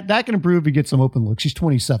 that can improve if he gets some open looks. He's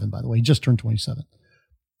 27, by the way. He just turned 27.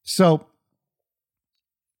 So,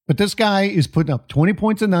 but this guy is putting up 20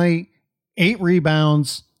 points a night, 8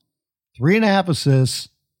 rebounds, 3.5 assists,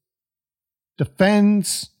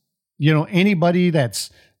 defends, anybody that's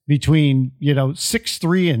between,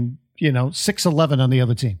 6'3" and, 6'11" on the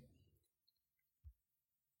other team.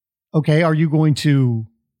 Okay, are you going to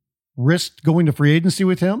risk going to free agency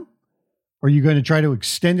with him? Are you going to try to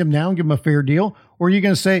extend him now and give him a fair deal? Or are you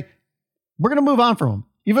going to say, we're going to move on from him,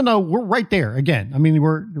 even though we're right there again?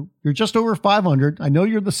 You're just over 500. I know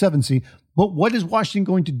you're the 7th seed, but what is Washington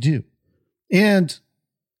going to do? And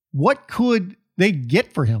what could they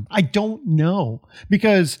get for him? I don't know,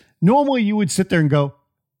 because normally you would sit there and go,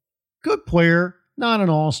 good player, not an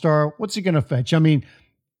all-star. What's he going to fetch? Can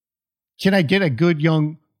I get a good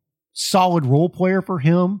young solid role player for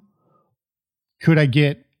him? Could I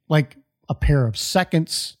get like a pair of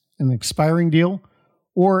seconds, an expiring deal?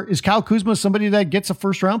 Or is Kyle Kuzma somebody that gets a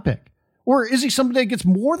first round pick? Or is he somebody that gets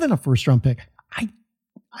more than a first round pick?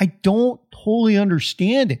 I don't totally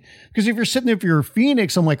understand it. Because if you're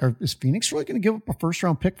Phoenix, I'm like, is Phoenix really going to give up a first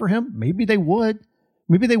round pick for him? Maybe they would.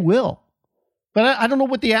 Maybe they will. But I don't know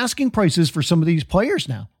what the asking price is for some of these players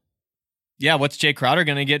now. Yeah, what's Jay Crowder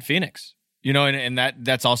going to get Phoenix? And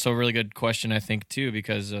that's also a really good question, I think, too,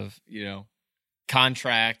 because of,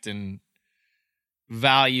 contract and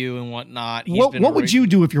value and whatnot. What would you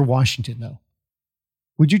do if you're Washington, though?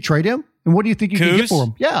 Would you trade him? And what do you think you could get for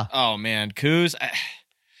him? Yeah. Oh, man. Kuz,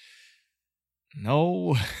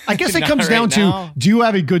 no. I guess it comes down to, do you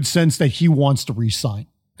have a good sense that he wants to re-sign?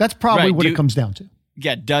 That's probably what it comes down to.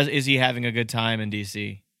 Yeah. Is he having a good time in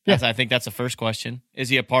DC? Yeah. I think that's the first question. Is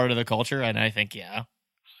he a part of the culture? And I think, yeah,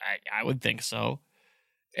 I would think so.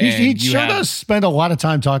 He sure does spend a lot of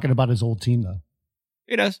time talking about his old team, though.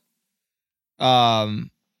 He does. I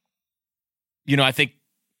think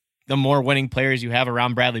the more winning players you have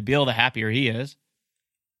around Bradley Beal, the happier he is.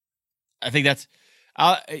 I think that's,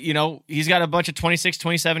 he's got a bunch of 26,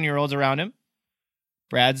 27-year-olds around him.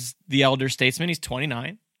 Brad's the elder statesman. He's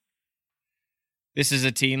 29. This is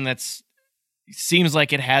a team seems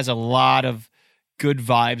like it has a lot of good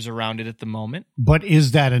vibes around it at the moment. But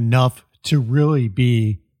is that enough to really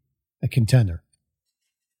be a contender?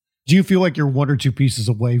 Do you feel like you're one or two pieces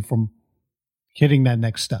away from hitting that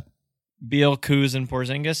next step? Beal, Kuz, and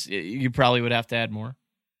Porzingis, you probably would have to add more.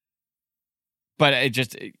 But it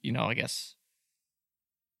just, I guess.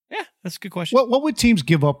 Yeah, that's a good question. What would teams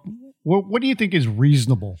give up? What do you think is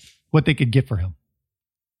reasonable, what they could get for him?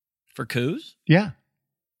 For Kuz? Yeah.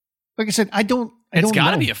 Like I said, I don't know. It's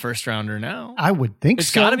got to be a first rounder now. I would think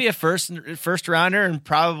it's got to be a first rounder and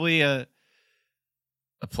probably a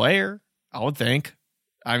player, I would think.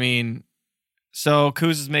 So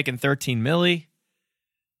Kuz is making $13 million.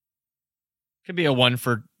 Could be a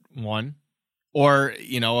 1-for-1, or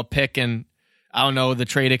a pick, and I don't know what the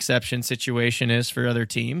trade exception situation is for other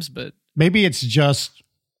teams, but maybe it's just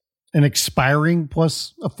an expiring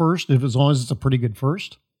plus a first, as long as it's a pretty good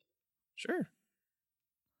first. Sure.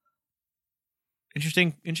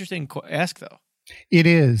 Interesting ask though. It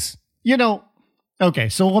is. Okay,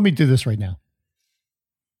 so let me do this right now.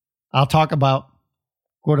 I'll talk about,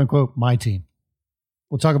 quote unquote, my team.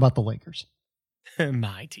 We'll talk about the Lakers.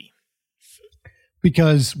 My team.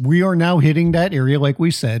 Because we are now hitting that area, like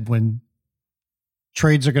we said, when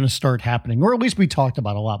trades are going to start happening, or at least we talked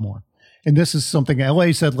about a lot more. And this is something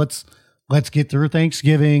LA said, let's get through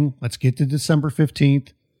Thanksgiving. Let's get to December 15th.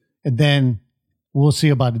 And then we'll see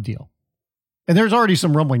about a deal. And there's already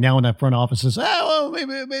some rumbling now in that front office says, maybe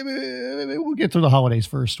we'll get through the holidays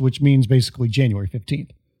first, which means basically January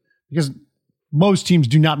 15th. Because most teams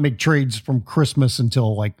do not make trades from Christmas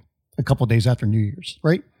until like a couple of days after New Year's,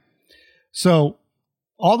 right? So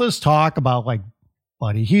all this talk about like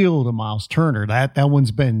Buddy Hield to Miles Turner. That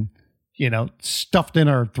one's been, stuffed in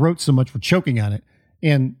our throats so much for choking on it.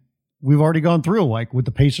 And we've already gone through, like, would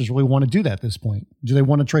the Pacers really want to do that at this point? Do they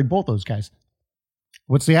want to trade both those guys?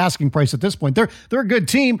 What's the asking price at this point? They're a good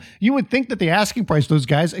team. You would think that the asking price of those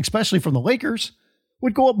guys, especially from the Lakers,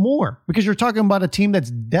 would go up more because you're talking about a team that's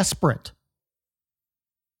desperate.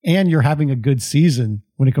 And you're having a good season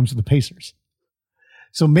when it comes to the Pacers.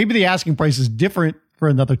 So maybe the asking price is different for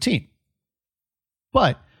another team.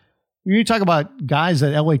 But when you talk about guys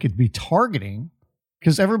that LA could be targeting,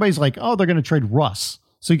 because everybody's like, oh, they're going to trade Russ.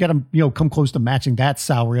 So you got to, come close to matching that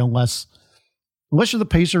salary unless you're the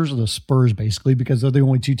Pacers or the Spurs, basically, because they're the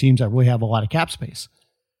only two teams that really have a lot of cap space.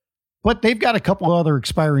 But they've got a couple other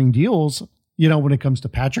expiring deals, when it comes to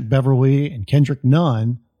Patrick Beverley and Kendrick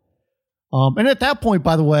Nunn. And at that point,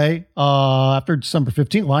 by the way, after December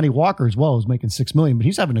 15th, Lonnie Walker as well is making $6 million, but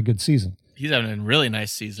he's having a good season. He's having a really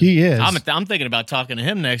nice season. He is. I'm thinking about talking to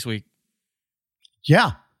him next week.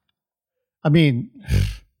 Yeah. The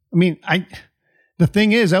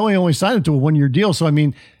thing is, LA only signed him to a 1-year deal. So,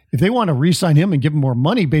 if they want to re-sign him and give him more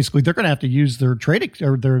money, basically, they're going to have to use their trade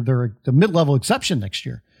or their mid-level exception next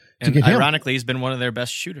year. And ironically, he's been one of their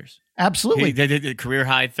best shooters. Absolutely. They did career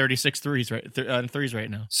high 36 threes right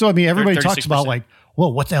now. So, everybody talks about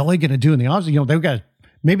well, what's LA going to do in the offseason? They've got,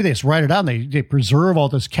 maybe they just write it out and they preserve all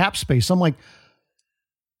this cap space. I'm like,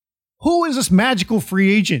 who is this magical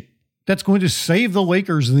free agent that's going to save the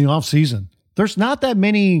Lakers in the offseason? There's not that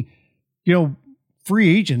many,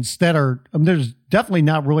 free agents that are, there's definitely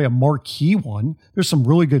not really a marquee one. There's some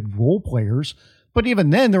really good role players, but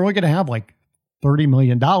even then they're only going to have like $30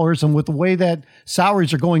 million. And with the way that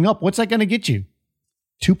salaries are going up, what's that going to get you?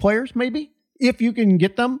 2 players, maybe, if you can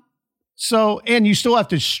get them. So, and you still have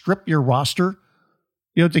to strip your roster,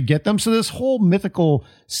 to get them. So this whole mythical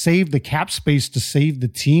save the cap space to save the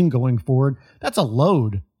team going forward, that's a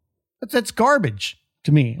load. That's garbage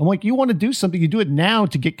to me. I'm like, you want to do something, you do it now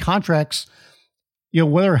to get contracts,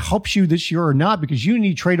 whether it helps you this year or not, because you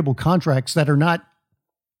need tradable contracts that are not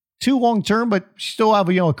too long term, but still have,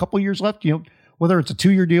 a couple years left, whether it's a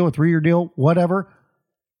 2-year deal, a 3-year deal, whatever.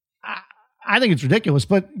 I think it's ridiculous.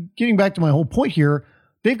 But getting back to my whole point here,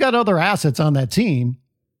 they've got other assets on that team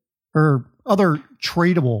or other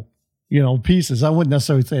tradable, pieces. I wouldn't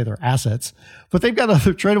necessarily say they're assets, but they've got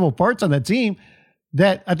other tradable parts on that team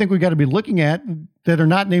that I think we got to be looking at that are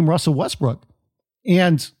not named Russell Westbrook.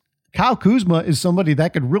 And Kyle Kuzma is somebody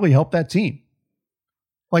that could really help that team.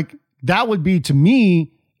 Like, that would be, to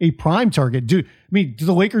me, a prime target. Do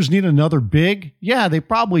the Lakers need another big? Yeah, they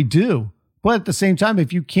probably do. But at the same time,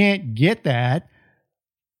 if you can't get that,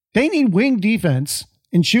 they need wing defense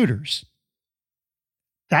and shooters.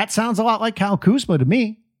 That sounds a lot like Kyle Kuzma to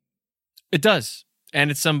me. It does. And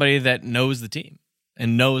it's somebody that knows the team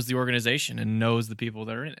and knows the organization and knows the people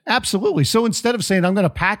that are in it. Absolutely. So instead of saying, I'm going to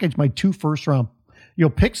package my 2 first-round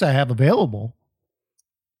picks I have available,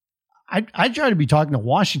 I try to be talking to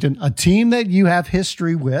Washington, a team that you have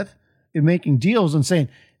history with in making deals, and saying,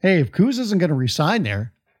 hey, if Kuz isn't going to resign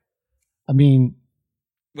there,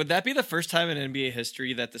 would that be the first time in NBA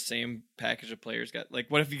history that the same package of players got? Like,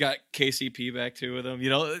 what if you got KCP back too with them?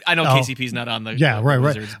 I know KCP's not on the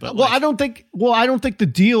Wizards, but I don't think the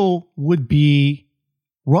deal would be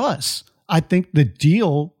Russ. I think the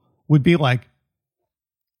deal would be like,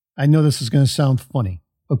 I know this is going to sound funny.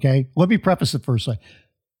 Okay. Let me preface it first.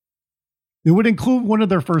 It would include one of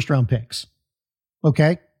their first round picks.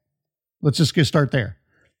 Okay. Let's just start there.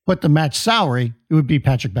 But the match salary, it would be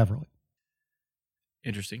Patrick Beverley.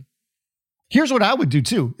 Interesting. Here's what I would do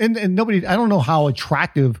too. And I don't know how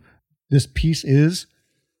attractive this piece is,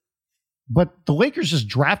 but the Lakers just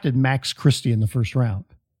drafted Max Christie in the first round.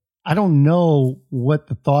 I don't know what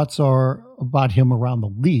the thoughts are about him around the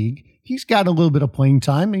league. He's got a little bit of playing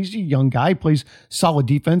time. He's a young guy, plays solid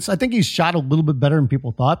defense. I think he's shot a little bit better than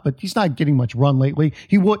people thought, but he's not getting much run lately.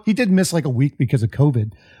 He did miss like a week because of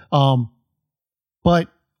COVID. But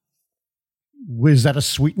was that a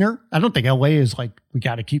sweetener? I don't think LA is like, we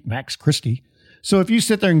got to keep Max Christie. So if you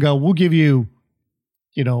sit there and go, we'll give you,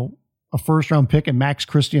 a first round pick and Max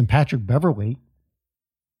Christie and Patrick Beverley.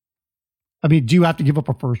 Do you have to give up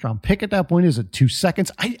a first round pick at that point? Is it 2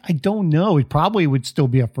 seconds? I don't know. It probably would still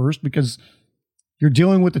be a first because you're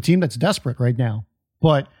dealing with a team that's desperate right now.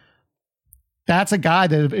 But that's a guy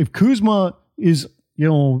that if Kuzma is,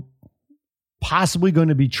 possibly going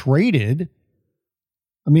to be traded,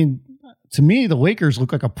 to me, the Lakers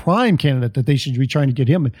look like a prime candidate that they should be trying to get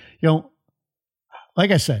him. Like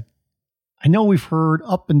I said, I know we've heard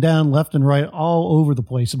up and down, left and right, all over the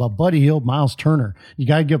place about Buddy Hield, Miles Turner. You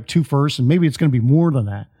got to give up 2 firsts, and maybe it's going to be more than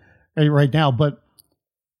that right now. But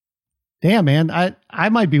damn, man, I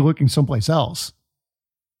might be looking someplace else.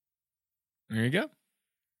 There you go.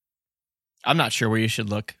 I'm not sure where you should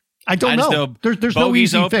look. I don't know. There's no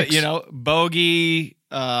easy open, fix. Bogey,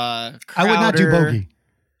 Crowder. I would not do Bogey.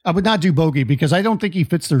 I would not do Bogey because I don't think he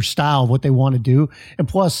fits their style, what they want to do. And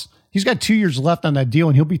plus, he's got 2 years left on that deal,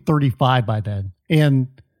 and he'll be 35 by then. And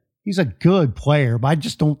he's a good player, but I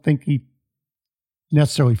just don't think he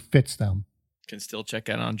necessarily fits them. Can still check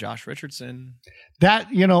out on Josh Richardson. That,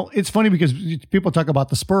 it's funny because people talk about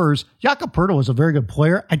the Spurs. Jakob Poeltl is a very good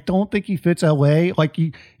player. I don't think he fits LA. Like,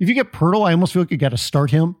 if you get Poeltl, I almost feel like you got to start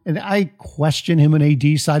him. And I question him and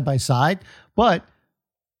AD side by side. But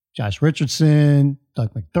Josh Richardson,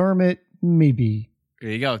 Doug McDermott, maybe. There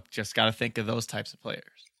you go. Just got to think of those types of players.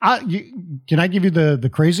 Can I give you the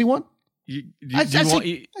crazy one? I'd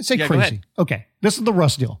say yeah, crazy. Okay. This is the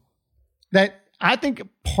Russ deal. That I think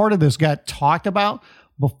part of this got talked about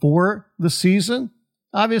before the season,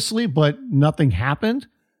 obviously, but nothing happened.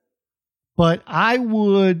 But I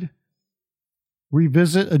would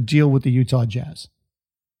revisit a deal with the Utah Jazz.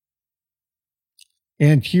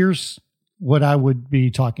 And here's what I would be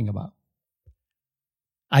talking about.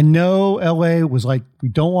 I know LA was like, we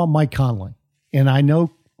don't want Mike Conley. And I know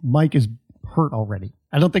Mike is hurt already.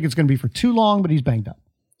 I don't think it's going to be for too long, but he's banged up.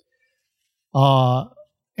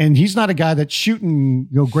 And he's not a guy that's shooting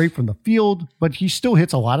great from the field, but he still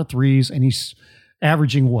hits a lot of threes, and he's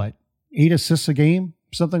averaging, 8 assists a game?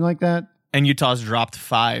 Something like that? And Utah's dropped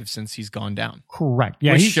 5 since he's gone down. Correct.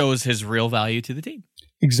 Yeah, which shows his real value to the team.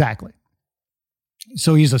 Exactly.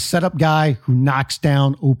 So he's a setup guy who knocks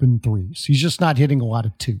down open threes. He's just not hitting a lot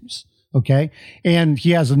of twos. Okay? And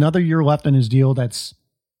he has another year left on his deal that's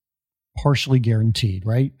partially guaranteed,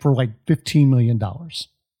 right? For $15 million.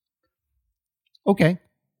 Okay.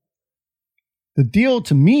 The deal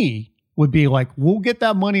to me would be we'll get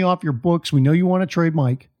that money off your books. We know you want to trade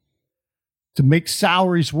Mike to make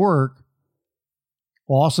salaries work.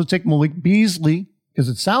 We'll also take Malik Beasley because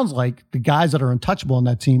it sounds like the guys that are untouchable on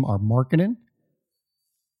that team are Markkanen,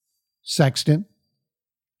 Sexton,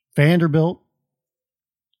 Vanderbilt,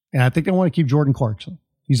 and I think they want to keep Jordan Clarkson.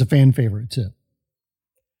 He's a fan favorite too.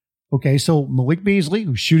 Okay, so Malik Beasley,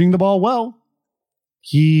 who's shooting the ball well,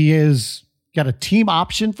 he has got a team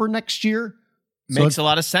option for next year. Makes a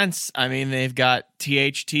lot of sense. I mean, they've got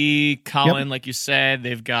THT, Colin, like you said.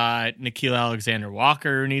 They've got Nickeil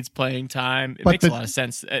Alexander-Walker who needs playing time. It makes a lot of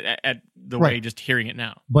sense at the way just hearing it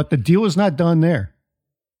now. But the deal is not done there.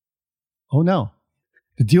 Oh, no.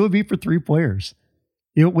 The deal would be for 3 players.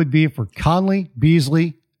 It would be for Conley,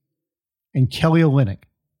 Beasley, and Kelly Olynyk.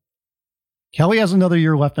 Kelly has another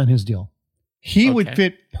year left on his deal. He would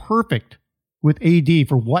fit perfect with AD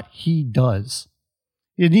for what he does.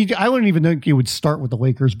 I wouldn't even think he would start with the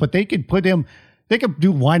Lakers, but they could put him. They could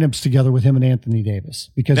do lineups together with him and Anthony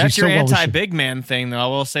Davis because that's he's your so anti-big man thing, though. I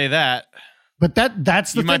will say that. But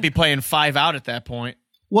that's the you might be playing 5 out at that point.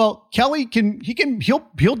 Well, Kelly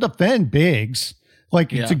he'll defend bigs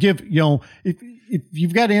to give if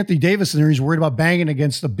you've got Anthony Davis in there, he's worried about banging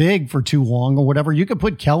against the big for too long or whatever. You could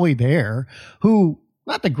put Kelly there, who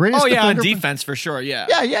not the greatest. Oh yeah, defender, on defense for sure.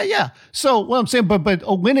 Yeah. So what I'm saying, but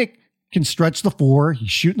Olynyk can stretch the floor.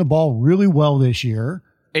 He's shooting the ball really well this year.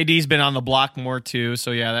 AD's been on the block more too,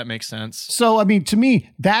 so yeah, that makes sense. So I mean, to me,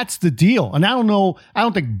 that's the deal. And I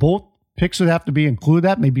don't think both picks would have to be included.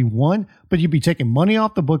 That maybe one, but you'd be taking money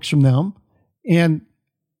off the books from them, and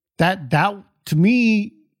that to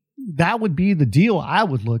me, that would be the deal I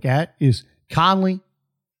would look at is Conley,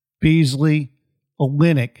 Beasley,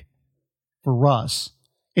 Olynyk for Russ,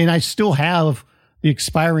 and I still have the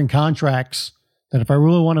expiring contracts. That if I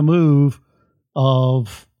really want to move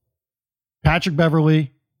of Patrick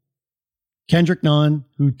Beverly, Kendrick Nunn,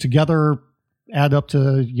 who together add up to,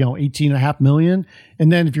 $18.5 million.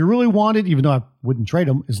 And then if you really wanted, even though I wouldn't trade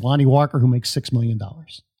him, is Lonnie Walker, who makes $6 million.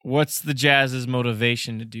 What's the Jazz's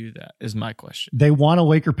motivation to do that is my question. They want a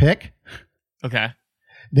Laker pick. Okay.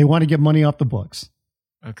 They want to get money off the books.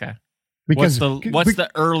 Okay. Because what's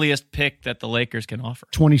the earliest pick that the Lakers can offer?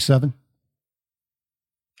 27.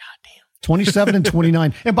 27 and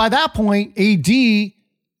 29. And by that point, AD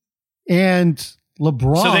and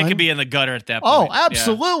LeBron. So they could be in the gutter at that point. Oh,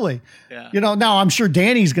 absolutely. Yeah. Now I'm sure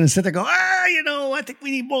Danny's going to sit there and go, I think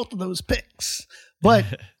we need both of those picks. But,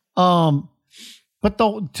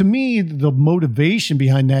 to me, the motivation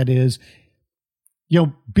behind that is,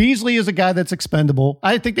 Beasley is a guy that's expendable.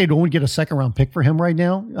 I think they'd only get a second round pick for him right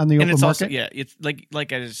now on the open market. Also, it's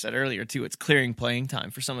like I just said earlier too. It's clearing playing time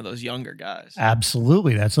for some of those younger guys.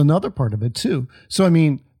 Absolutely, that's another part of it too. So I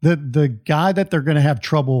mean, the guy that they're going to have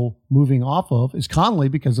trouble moving off of is Conley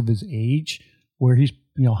because of his age, where he's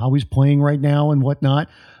how he's playing right now and whatnot.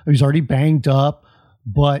 He's already banged up.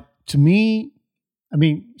 But to me,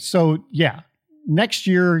 next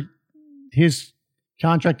year, his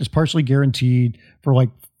contract is partially guaranteed for like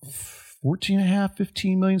 14.5,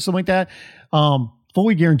 15 million, something like that.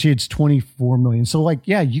 Fully guaranteed, it's 24 million. So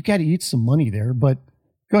you got to eat some money there. But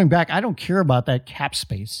going back, I don't care about that cap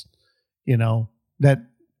space, that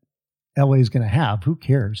LA is going to have. Who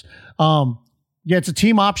cares? It's a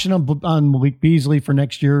team option on Malik Beasley for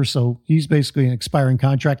next year. So he's basically an expiring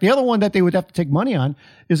contract. The other one that they would have to take money on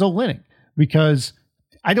is Olynyk, because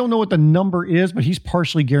I don't know what the number is, but he's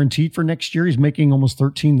partially guaranteed for next year. He's making almost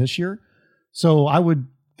 13 this year. So I would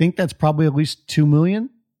think that's probably at least 2 million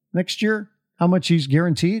next year. How much he's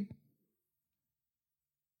guaranteed?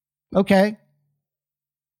 Okay.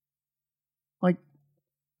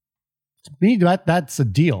 To me, that's a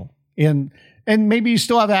deal. And maybe you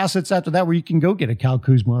still have assets after that where you can go get a Kyle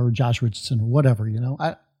Kuzma or Josh Richardson or whatever,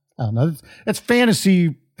 I don't know. It's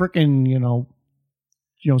fantasy freaking,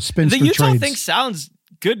 spinster the Utah trades. thing sounds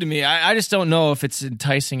good to me. I just don't know if it's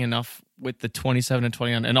enticing enough with the 27 and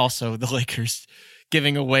 21 and also the Lakers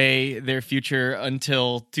giving away their future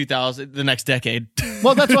until the next decade.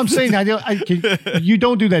 Well, that's what I'm saying. You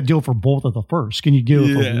don't do that deal for both of the first. Can you do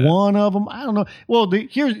it for one of them? I don't know. Well,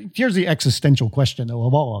 here's the existential question, though,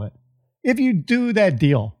 of all of it. If you do that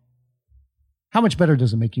deal, how much better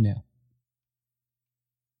does it make you now?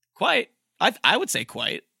 Quite. I would say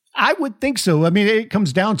quite. I would think so. I mean, it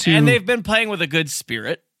comes down to... And they've been playing with a good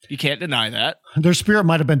spirit. You can't deny that. Their spirit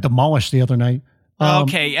might have been demolished the other night.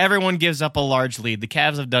 Okay, everyone gives up a large lead. The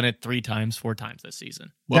Cavs have done it 4 times this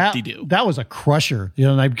season. Whoop-de-doo. That was a crusher the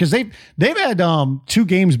other night because they've had 2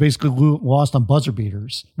 games basically lost on buzzer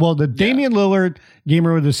beaters. Well, the Damian Lillard game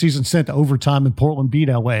of the season sent to overtime and Portland beat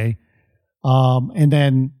LA. And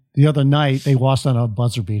then the other night they lost on a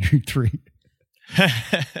buzzer beater 3.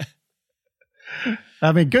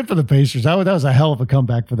 I mean, good for the Pacers. That was a hell of a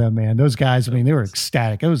comeback for them, man. Those guys, I mean, they were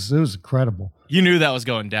ecstatic. It was incredible. You knew that was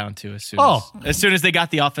going down too as soon as they got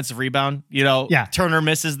the offensive rebound. Turner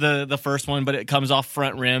misses the first one, but it comes off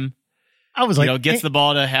front rim. I was gets the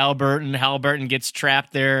ball to Halliburton. Halliburton gets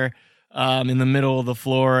trapped there in the middle of the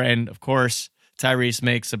floor, and of course Tyrese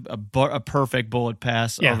makes a perfect bullet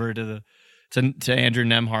pass over to Andrew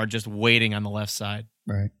Nembhard, just waiting on the left side.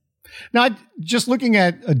 Right. Now, just looking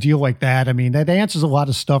at a deal like that, I mean, that answers a lot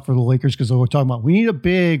of stuff for the Lakers because we're talking about we need a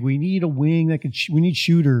big, we need a wing that we need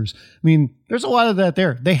shooters. I mean, there's a lot of that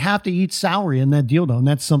there. They have to eat salary in that deal, though, and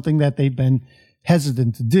that's something that they've been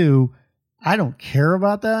hesitant to do. I don't care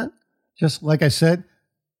about that. Just like I said,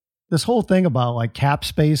 this whole thing about cap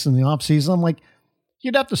space in the offseason, I'm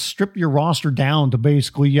you'd have to strip your roster down to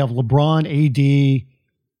basically you have LeBron, AD,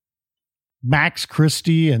 Max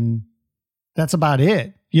Christie, and that's about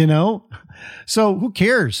it. So who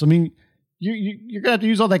cares? I mean, you're gonna have to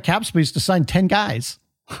use all that cap space to sign 10 guys.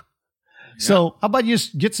 So how about you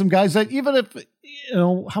just get some guys that even if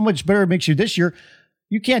how much better it makes you this year,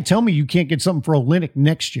 you can't tell me you can't get something for Olynyk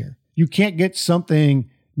next year. You can't get something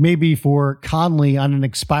maybe for Conley on an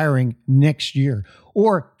expiring next year.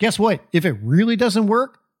 Or guess what? If it really doesn't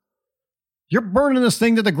work, you're burning this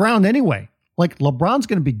thing to the ground anyway. LeBron's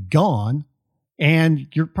going to be gone, and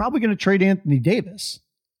you're probably going to trade Anthony Davis.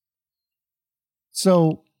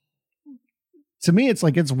 So to me, it's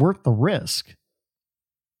it's worth the risk.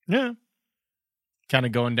 Yeah. Kind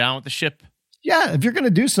of going down with the ship. Yeah. If you're going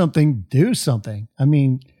to do something, do something. I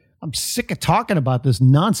mean, I'm sick of talking about this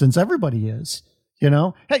nonsense. Everybody is,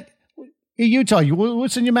 Hey, Utah,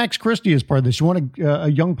 what's in your Max Christie as part of this? You want a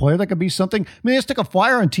young player that could be something? I mean, let's take a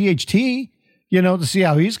flyer on THT, to see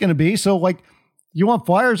how he's going to be. So you want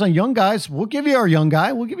flyers on young guys? We'll give you our young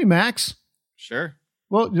guy. We'll give you Max. Sure.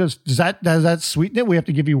 Well, does that sweeten it? We have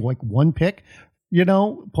to give you 1 pick,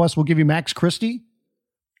 plus we'll give you Max Christie.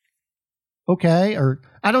 Okay. Or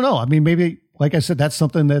I don't know. I mean, maybe, like I said, that's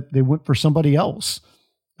something that they went for somebody else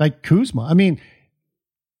like Kuzma. I mean,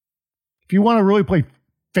 if you want to really play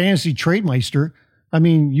fantasy Trademeister, I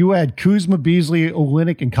mean, you add Kuzma, Beasley,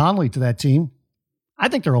 Olynyk, and Conley to that team. I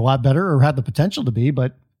think they're a lot better or have the potential to be,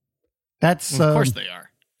 but that's... Of course they are.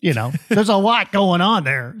 There's a lot going on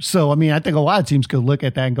there. So, I mean, I think a lot of teams could look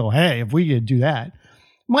at that and go, hey, if we could do that.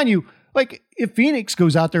 Mind you, if Phoenix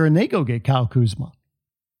goes out there and they go get Kyle Kuzma,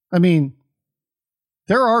 I mean,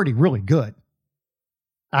 they're already really good.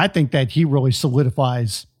 I think that he really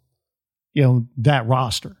solidifies, that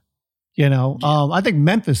roster. I think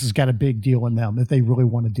Memphis has got a big deal in them if they really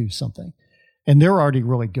want to do something. And they're already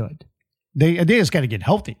really good. They just got to get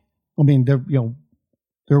healthy. I mean,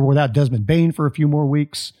 they're without Desmond Bane for a few more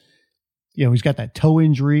weeks. He's got that toe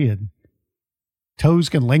injury and toes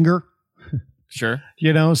can linger. Sure.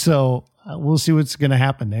 So we'll see what's going to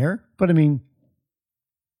happen there. But I mean,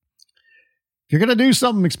 if you're going to do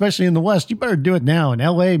something, especially in the West, you better do it now. In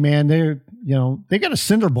LA, man, they got a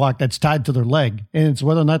cinder block that's tied to their leg, and it's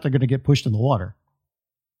whether or not they're going to get pushed in the water.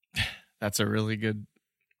 That's a really good.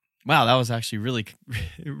 Wow, that was actually really,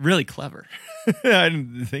 really clever. I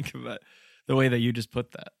didn't think about the way that you just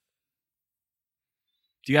put that.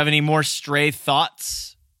 Do you have any more stray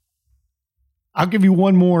thoughts? I'll give you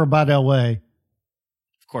one more about LA.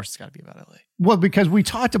 Of course, it's got to be about LA. Well, because we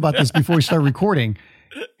talked about this before we started recording.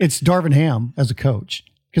 It's Darvin Ham as a coach.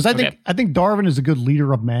 Because I think Darvin is a good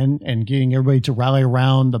leader of men and getting everybody to rally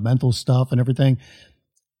around the mental stuff and everything.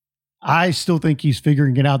 I still think he's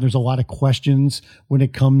figuring it out. There's a lot of questions when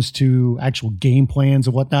it comes to actual game plans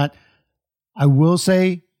and whatnot. I will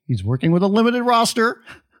say he's working with a limited roster,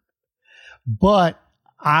 but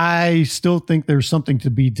I still think there's something to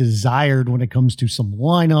be desired when it comes to some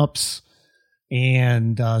lineups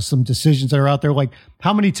and some decisions that are out there. Like,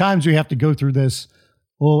 how many times do we have to go through this?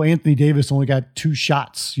 Well, Anthony Davis only got 2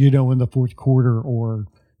 shots, in the fourth quarter, or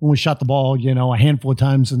only shot the ball, a handful of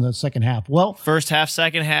times in the second half. Well, first half,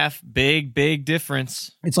 second half, big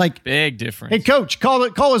difference. It's like big difference. Hey, coach,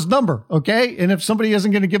 call his number, okay? And if somebody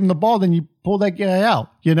isn't going to give him the ball, then you pull that guy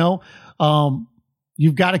out.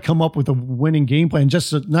 You've got to come up with a winning game plan,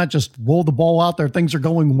 not just roll the ball out there. Things are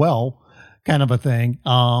going well, kind of a thing.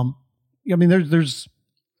 There's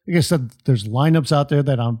like I said, there's lineups out there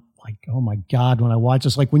that I'm like, oh my God, when I watch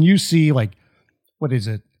this, like when you see like, what is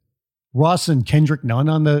it? Russ and Kendrick Nunn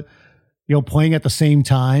on the, playing at the same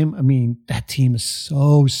time. I mean, that team is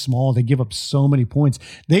so small. They give up so many points.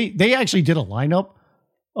 They actually did a lineup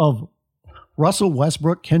of Russell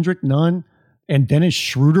Westbrook, Kendrick Nunn, and Dennis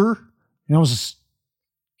Schroeder. And I was just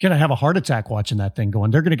going to have a heart attack watching that thing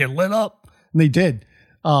going, they're going to get lit up. And they did.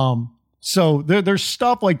 So there's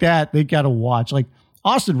stuff like that they got to watch. Like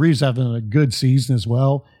Austin Reeves having a good season as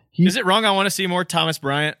well. Is it wrong? I want to see more Thomas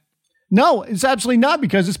Bryant. No, it's absolutely not,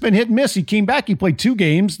 because it's been hit and miss. He came back. He played 2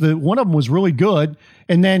 games. One of them was really good.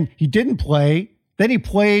 And then he didn't play. Then he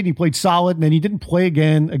played solid. And then he didn't play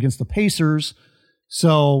again against the Pacers.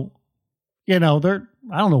 So, I don't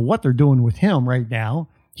know what they're doing with him right now.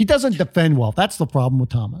 He doesn't defend well. That's the problem with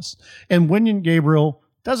Thomas. And Wenyen Gabriel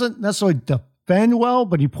doesn't necessarily defend well,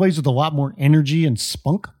 but he plays with a lot more energy and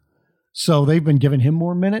spunk. So they've been giving him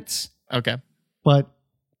more minutes. Okay. But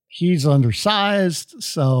he's undersized.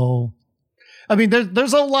 So, I mean,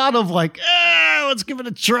 there's a lot of like, let's give it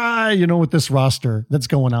a try, with this roster that's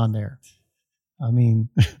going on there. I mean,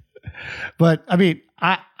 but I mean,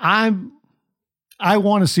 I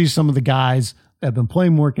want to see some of the guys that have been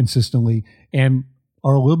playing more consistently and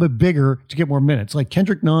are a little bit bigger to get more minutes. Like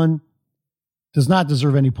Kendrick Nunn does not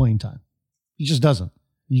deserve any playing time. He just doesn't.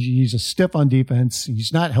 He's a stiff on defense.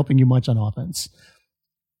 He's not helping you much on offense.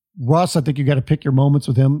 Russ, I think you got to pick your moments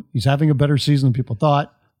with him. He's having a better season than people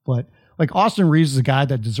thought. But like Austin Reeves is a guy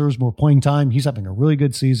that deserves more playing time. He's having a really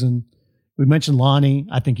good season. We mentioned Lonnie.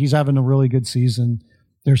 I think he's having a really good season.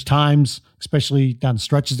 There's times, especially down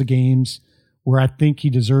stretches of games, where I think he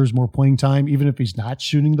deserves more playing time, even if he's not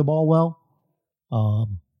shooting the ball well.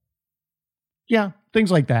 Things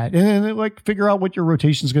like that. And then like figure out what your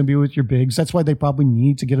rotation is going to be with your bigs. That's why they probably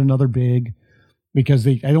need to get another big, because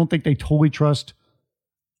I don't think they totally trust,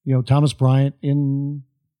 Thomas Bryant. In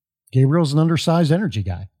Gabriel's an undersized energy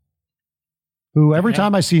guy who every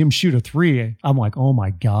time I see him shoot a 3, I'm like, oh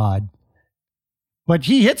my God. But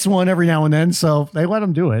he hits one every now and then, so they let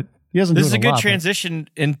him do it. He doesn't do it a lot. This is a good transition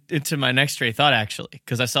into my next stray thought, actually,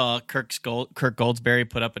 because I saw Kirk Goldsberry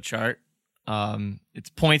put up a chart. It's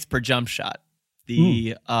points per jump shot.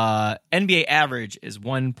 The NBA average is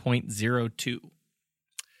 1.02.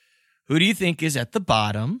 Who do you think is at the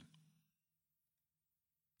bottom?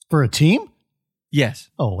 For a team? Yes.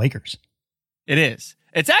 Oh, Lakers. It is.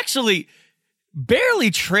 It's actually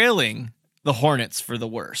barely trailing the Hornets for the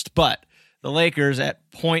worst, but the Lakers at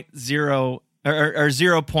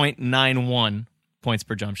 0.91 points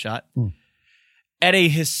per jump shot. At a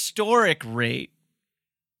historic rate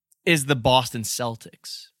is the Boston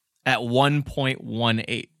Celtics at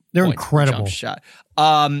 1.18. They're incredible. Jump shot.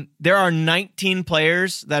 There are 19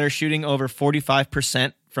 players that are shooting over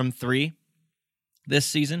 45% from 3 this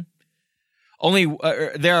season.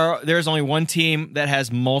 There's only one team that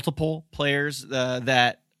has multiple players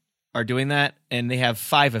that are doing that, and they have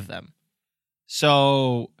 5 of them.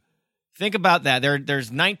 So think about that.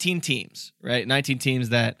 There's 19 teams, right? 19 teams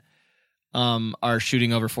that are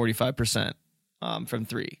shooting over 45% from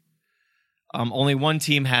 3. Only one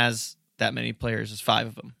team has that many players. There's 5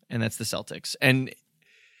 of them, and that's the Celtics. And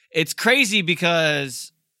it's crazy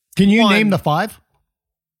because... Can you name the 5?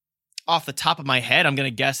 off the top of my head, I'm going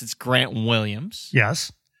to guess it's Grant Williams.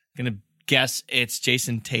 Yes. I'm going to guess it's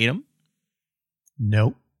Jason Tatum.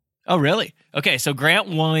 Nope. Oh, really? Okay, so Grant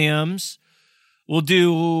Williams. We'll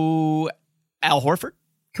do Al Horford.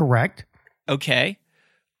 Correct. Okay.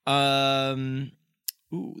 This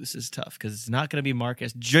is tough because it's not going to be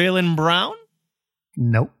Marcus. Jaylen Brown?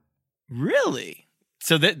 Nope. Really?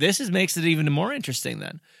 So this makes it even more interesting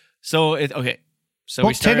then. So, okay. So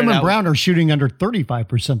well, Tatum and Brown are shooting under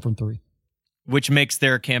 35% from three. Which makes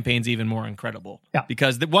their campaigns even more incredible. Yeah.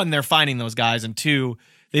 Because, one, they're finding those guys, and two,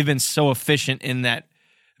 they've been so efficient in that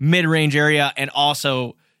mid-range area and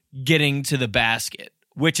also getting to the basket,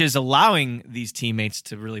 which is allowing these teammates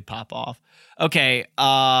to really pop off. Okay,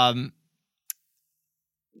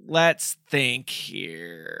 let's think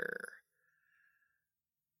here.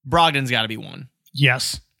 Brogdon's got to be one.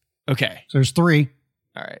 Yes. Okay. So there's three.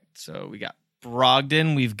 All right. So we got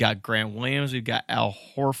Brogdon, we've got Grant Williams, we've got Al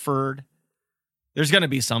Horford. There's going to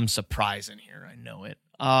be some surprise in here. I know it.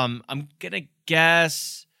 I'm going to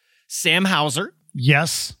guess Sam Hauser.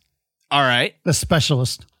 Yes. All right. The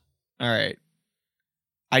specialist. All right.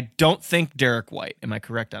 I don't think Derek White. Am I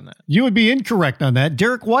correct on that? You would be incorrect on that.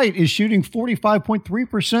 Derek White is shooting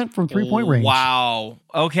 45.3% from three-point range. Wow.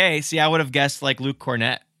 Okay. See, I would have guessed like Luke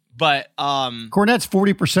Cornett. But Cornett's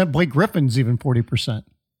 40%. Blake Griffin's even 40%.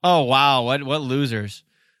 Oh, wow. What losers.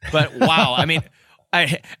 But wow. I mean,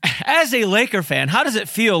 as a Laker fan, how does it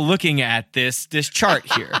feel looking at this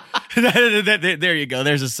chart here? There you go.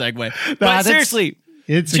 There's a segue. But seriously,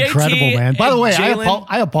 it's incredible, man. By the way,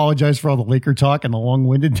 I apologize for all the Laker talk and the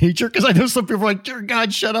long-winded nature because I know some people are like, dear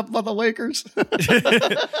God, shut up about the Lakers.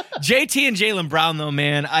 JT and Jaylen Brown, though,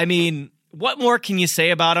 man. I mean, what more can you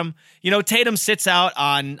say about them? You know, Tatum sits out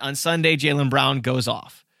on Sunday. Jaylen Brown goes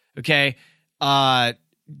off. Okay.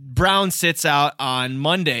 Brown sits out on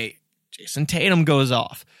Monday. Jason Tatum goes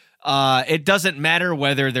off. It doesn't matter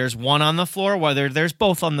whether there's one on the floor, whether there's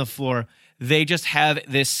both on the floor. They just have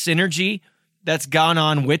this synergy that's gone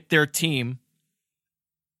on with their team,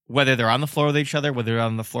 whether they're on the floor with each other, whether they're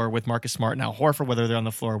on the floor with Marcus Smart and Al Horford, whether they're on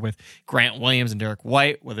the floor with Grant Williams and Derek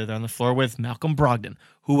White, whether they're on the floor with Malcolm Brogdon,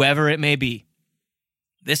 whoever it may be.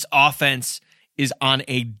 This offense is on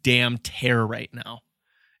a damn tear right now.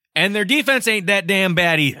 And their defense ain't that damn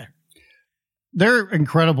bad either. They're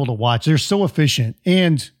incredible to watch. They're so efficient.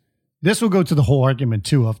 And this will go to the whole argument,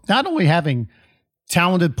 too, of not only having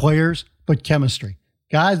talented players, but chemistry.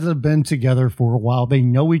 Guys that have been together for a while. They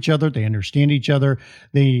know each other. They understand each other.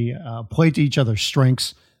 They play to each other's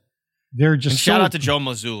strengths. They're just shout out to Joe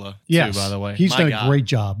Mazzulla, too, by the way. He's done a great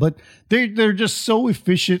job. But they're just so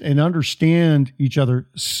efficient and understand each other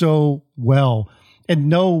so well and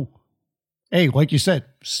know, hey, like you said,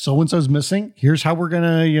 so-and-so's missing. Here's how we're going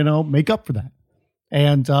to, make up for that.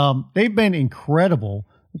 And they've been incredible.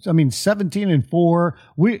 I mean,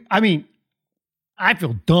 17-4. I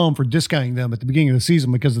feel dumb for discounting them at the beginning of the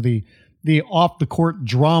season because of the off-the-court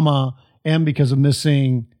drama and because of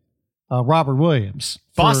missing Robert Williams.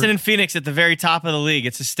 Boston and Phoenix at the very top of the league.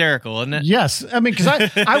 It's hysterical, isn't it? Yes. I mean, because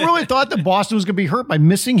I really thought that Boston was going to be hurt by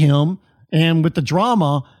missing him and with the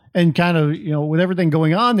drama and kind of, with everything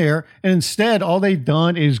going on there. And instead, all they've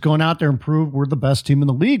done is gone out there and proved we're the best team in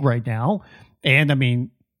the league right now.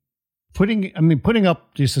 And, putting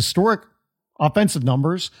up these historic offensive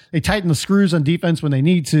numbers. They tighten the screws on defense when they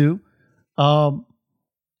need to. And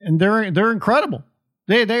they're incredible.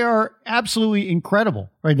 They are absolutely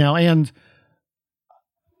incredible right now. And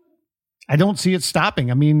I don't see it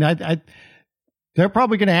stopping. I mean, they're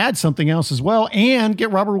probably going to add something else as well and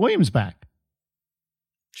get Robert Williams back.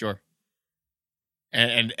 Sure.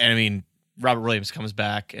 And I mean, Robert Williams comes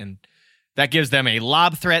back and that gives them a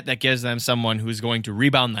lob threat. That gives them someone who's going to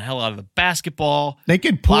rebound the hell out of the basketball. They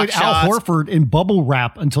could put Al Horford in bubble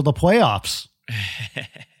wrap until the playoffs.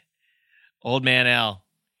 Old man Al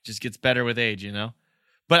just gets better with age,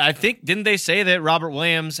 But I think, didn't they say that Robert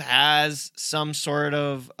Williams has some sort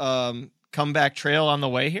of comeback trail on the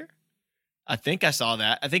way here? I think I saw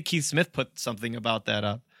that. I think Keith Smith put something about that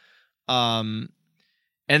up.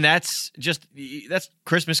 And that's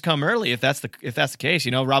Christmas come early if that's the case.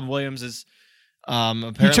 Robert Williams is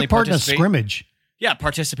apparently he took part in a scrimmage. Yeah,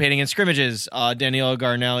 participating in scrimmages. Danilo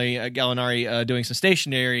Gallinari doing some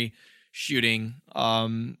stationary shooting,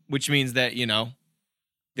 which means that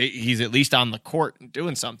he's at least on the court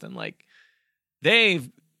doing something. Like they've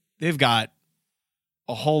got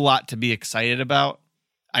a whole lot to be excited about.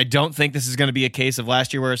 I don't think this is going to be a case of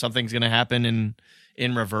last year where something's going to happen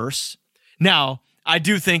in reverse. Now, I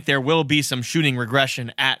do think there will be some shooting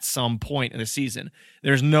regression at some point in the season.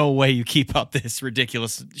 There's no way you keep up this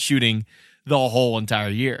ridiculous shooting the whole entire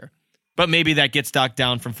year. But maybe that gets knocked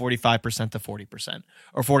down from 45% to 40%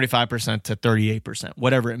 or 45% to 38%,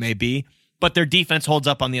 whatever it may be. But their defense holds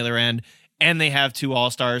up on the other end, and they have 2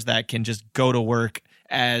 all-stars that can just go to work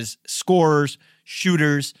as scorers,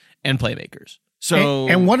 shooters, and playmakers. So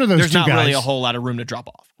and one of those there's two not guys, really a whole lot of room to drop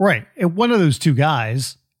off. Right. And one of those 2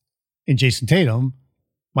 guys in Jason Tatum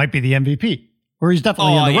might be the MVP, or he's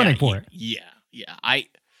definitely in the running for it. Yeah.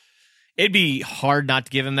 It'd be hard not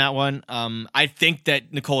to give him that one. I think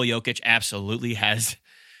that Nikola Jokic absolutely has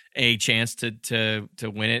a chance to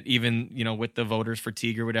win it, even, with the voters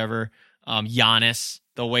fatigue or whatever. Giannis,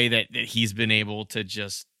 the way that he's been able to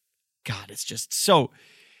just, God, it's just so,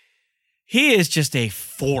 he is just a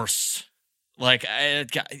force. Like,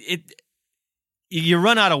 you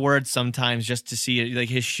run out of words sometimes just to see it, like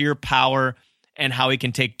his sheer power and how he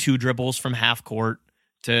can take 2 dribbles from half court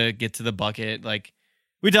to get to the bucket. Like,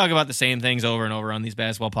 we talk about the same things over and over on these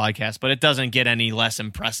basketball podcasts, but it doesn't get any less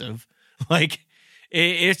impressive. Like,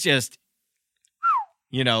 it's just,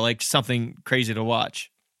 like something crazy to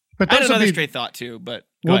watch. But I had another straight thought too, but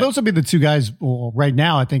those would be the 2 guys right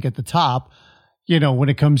now, I think, at the top, when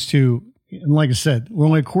it comes to, and like I said, we're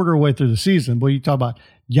only a quarter away through the season, but you talk about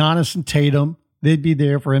Giannis and Tatum, they'd be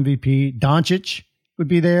there for MVP. Doncic would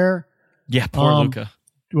be there. Yeah, poor Luka.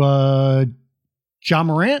 Ja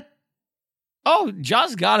Morant. Oh,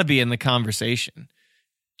 Ja's got to be in the conversation.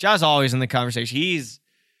 Ja's always in the conversation.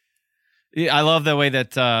 I love the way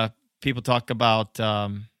that people talk about,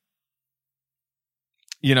 like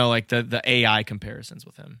the AI comparisons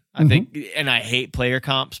with him. I think, and I hate player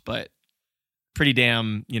comps, but pretty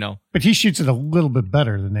damn, But he shoots it a little bit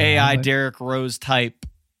better than AI Derrick Rose type,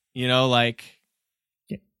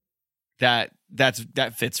 that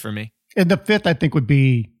fits for me. And the 5th, I think, would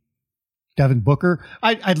be Devin Booker.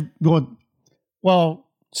 I'd go, well,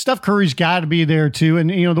 Steph Curry's got to be there too. And,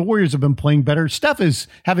 the Warriors have been playing better. Steph is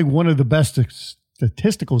having one of the best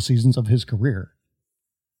statistical seasons of his career.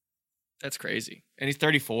 That's crazy. And he's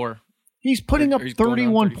 34. He's putting up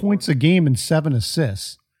 31 points a game and 7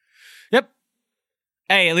 assists. Yep.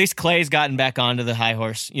 Hey, at least Clay's gotten back onto the high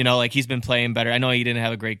horse. He's been playing better. I know he didn't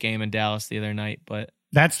have a great game in Dallas the other night, but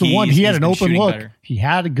that's the one. He had an open look. Better. He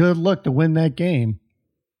had a good look to win that game.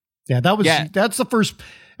 Yeah, that's the first.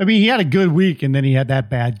 I mean, he had a good week and then he had that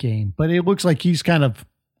bad game, but it looks like he's kind of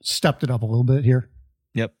stepped it up a little bit here.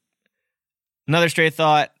 Yep. Another straight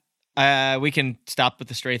thought. We can stop with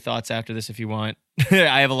the stray thoughts after this if you want.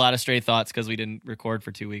 I have a lot of stray thoughts because we didn't record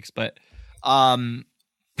for 2 weeks, but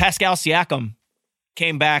Pascal Siakam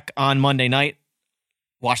came back on Monday night.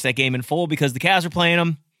 Watched that game in full because the Cavs were playing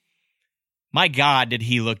him. My God, did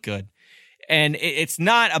he look good. And it's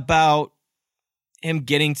not about him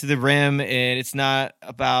getting to the rim, and it's not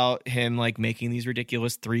about him like making these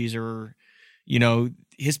ridiculous threes or,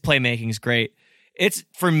 his playmaking is great.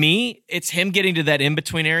 For me, it's him getting to that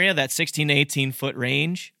in-between area, that 16 to 18 foot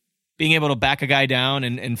range, being able to back a guy down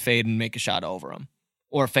and fade and make a shot over him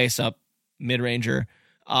or face up mid-ranger.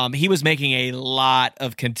 He was making a lot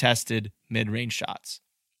of contested mid-range shots.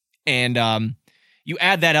 And you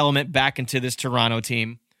add that element back into this Toronto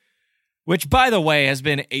team, which, by the way, has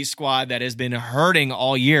been a squad that has been hurting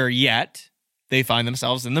all year, yet they find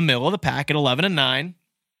themselves in the middle of the pack at 11-9,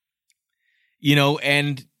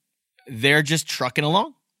 and they're just trucking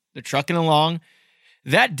along. They're trucking along.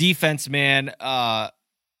 That defense, man,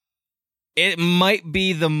 it might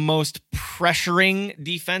be the most pressuring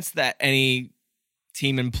defense that any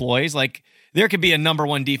team employs. Like, there could be a number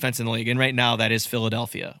 1 defense in the league, and right now that is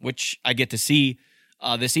Philadelphia, which I get to see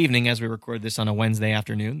this evening as we record this on a Wednesday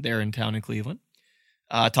afternoon. They're in town in Cleveland.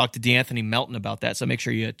 Talked to D'Anthony Melton about that, so make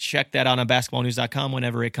sure you check that out on basketballnews.com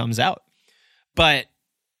whenever it comes out. But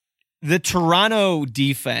the Toronto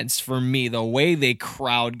defense, for me, the way they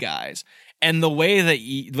crowd guys and the way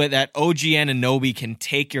that OG Anunoby can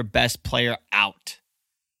take your best player out,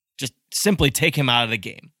 just simply take him out of the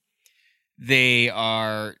game. They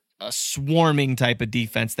are a swarming type of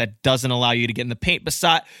defense that doesn't allow you to get in the paint.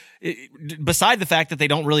 Beside the fact that they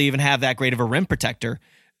don't really even have that great of a rim protector,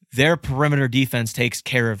 their perimeter defense takes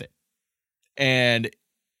care of it. And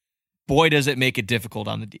boy, does it make it difficult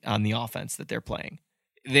on the offense that they're playing.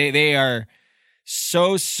 They are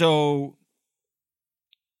so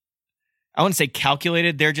I wouldn't say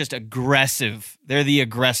calculated. They're just aggressive. They're the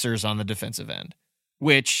aggressors on the defensive end,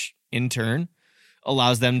 which in turn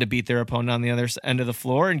allows them to beat their opponent on the other end of the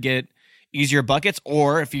floor and get easier buckets.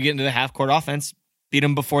 Or if you get into the half-court offense, beat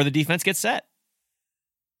them before the defense gets set.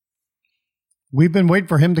 We've been waiting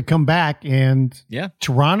for him to come back, and yeah,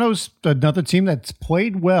 Toronto's another team that's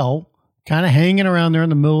played well, kind of hanging around there in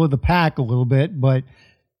the middle of the pack a little bit, but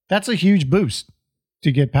that's a huge boost.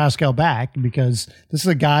 to get Pascal back, because this is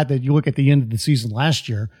a guy that you look at the end of the season last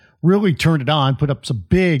year, really turned it on, put up some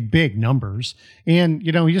big numbers. And,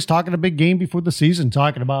 you know, he's just talking a big game before the season,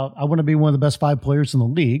 talking about, I want to be one of the best 5 players in the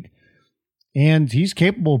league. And he's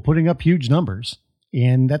capable of putting up huge numbers.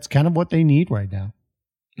 And that's kind of what they need right now.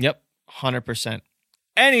 Yep, 100%.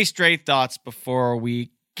 Any stray thoughts before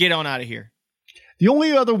we get on out of here? The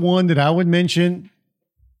only other one that I would mention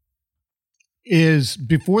is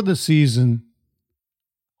before the season,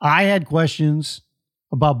 I had questions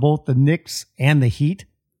about both the Knicks and the Heat.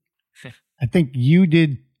 I think you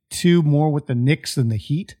did too, more with the Knicks than the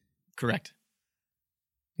Heat. Correct.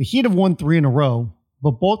 The Heat have won 3 in a row,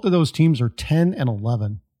 but both of those teams are 10 and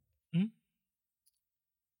 11. Mm-hmm.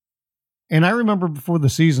 And I remember before the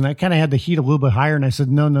season, I kind of had the Heat a little bit higher, and I said,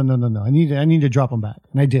 no. I need to drop them back.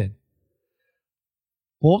 And I did.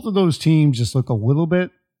 Both of those teams just look a little bit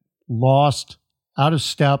lost, out of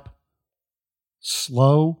step,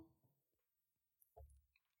 slow.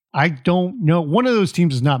 I don't know. One of those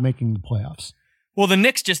teams is not making the playoffs. Well, the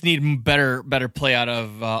Knicks just need better play out of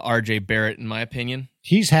RJ Barrett, in my opinion.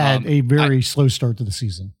 He's had a very slow start to the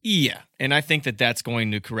season. Yeah, and I think that's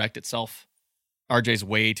going to correct itself. RJ's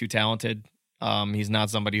way too talented. He's not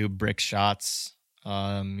somebody who bricks shots.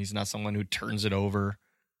 He's not someone who turns it over.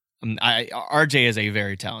 RJ is a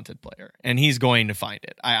very talented player, and he's going to find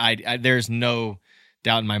it. I there's no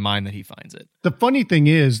doubt in my mind that he finds it. The funny thing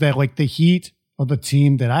is that, like, the Heat are the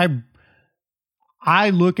team that I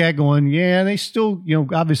look at going, yeah, they still, you know,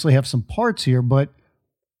 obviously have some parts here, but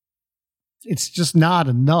it's just not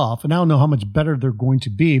enough. And I don't know how much better they're going to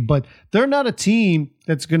be, but they're not a team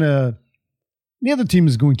that's going to, the other team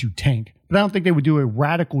is going to tank. But I don't think they would do a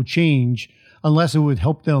radical change unless it would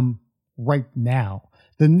help them right now.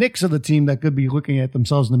 The Knicks are the team that could be looking at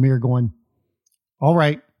themselves in the mirror going, all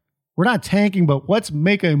right, we're not tanking, but let's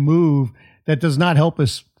make a move that does not help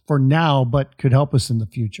us for now, but could help us in the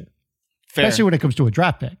future. Fair. Especially when it comes to a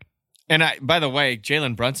draft pick. And by the way,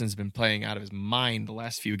 Jalen Brunson's been playing out of his mind the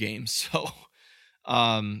last few games. So,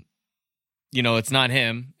 you know, it's not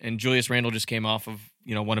him. And Julius Randle just came off of,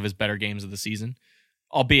 you know, one of his better games of the season,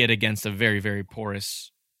 albeit against a very, very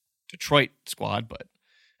porous Detroit squad. But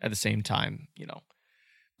at the same time, you know.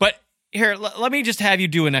 But here, let me just have you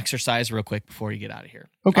do an exercise real quick before you get out of here.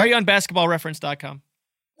 Okay. Are you on basketballreference.com?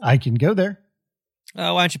 I can go there. Why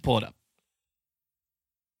don't you pull it up?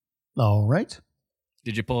 All right.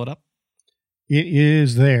 Did you pull it up? It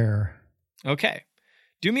is there. Okay.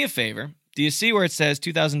 Do me a favor. Do you see where it says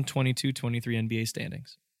 2022-23 NBA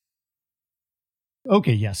standings?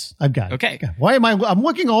 Okay, yes. I've got it. Okay. Why am I'm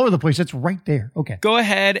looking all over the place. It's right there. Okay. Go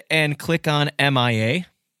ahead and click on MIA.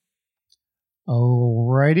 All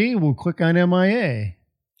righty. We'll click on MIA.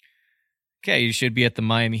 Okay, you should be at the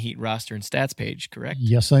Miami Heat roster and stats page, correct?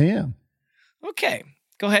 Yes, I am. Okay.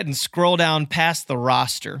 Go ahead and scroll down past the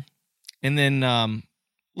roster and then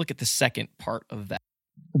look at the second part of that.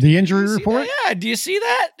 The injury report? Yeah, do you see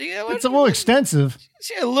that? It's a little extensive.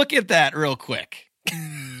 Yeah, look at that real quick.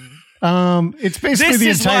 It's basically the entire team.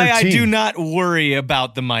 This is why I do not worry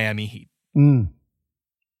about the Miami Heat. Go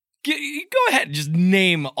ahead and just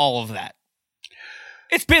name all of that.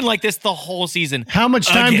 It's been like this the whole season. How much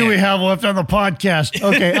time do we have left on the podcast?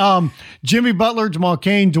 Okay. Jimmy Butler, Jamal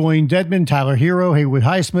Cain, Dwayne Dedmon, Tyler Hero, Haywood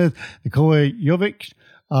Highsmith, Nikola Jovic,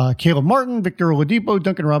 Caleb Martin, Victor Oladipo,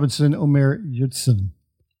 Duncan Robinson, Omer Yurtseven.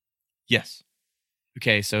 Yes.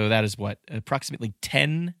 Okay, so that is what? Approximately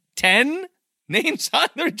 10 names on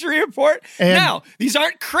the injury report? And now, these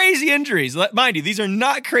aren't crazy injuries. Mind you, these are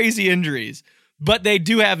not crazy injuries, but they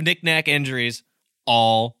do have knick-knack injuries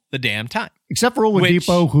all the damn time. Except for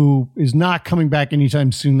Oladipo, who is not coming back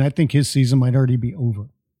anytime soon. I think his season might already be over.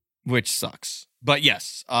 Which sucks. But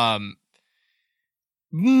yes,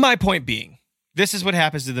 my point being, this is what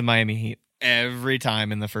happens to the Miami Heat every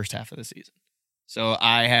time in the first half of the season. So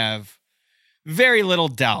I have very little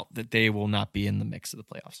doubt that they will not be in the mix of the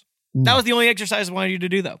playoffs. That was the only exercise I wanted you to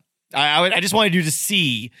do, though. I just wanted you to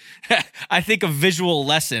see, I think, a visual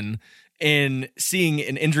lesson in seeing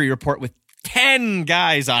an injury report with 10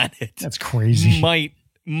 guys on it. That's crazy.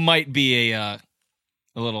 Might be a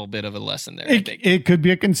little bit of a lesson there. It could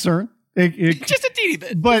be a concern. Just a teeny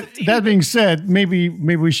bit. But that being said, maybe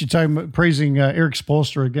we should talk about praising Eric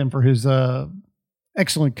Spoelstra again for his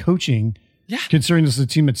excellent coaching. Yeah. Considering this is a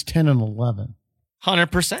team that's 10 and 11.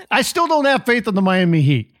 100%. I still don't have faith in the Miami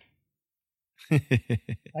Heat.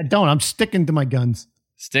 I don't. I'm sticking to my guns.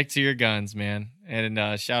 Stick to your guns, man.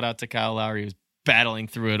 And shout out to Kyle Lowry, who's battling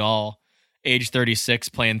through it all. Age 36,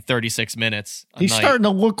 playing 36 minutes. He's starting to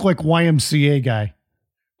look like YMCA guy.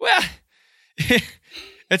 Well,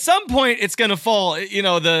 At some point, it's going to fall.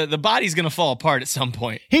 The body's going to fall apart at some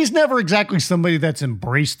point. He's never exactly somebody that's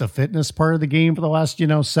embraced the fitness part of the game for the last,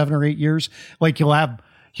 7 or 8 years. Like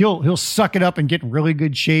he'll suck it up and get in really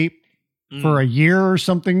good shape for a year or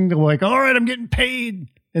something. They're like, all right, I'm getting paid.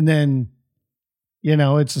 And then,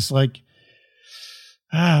 it's just like,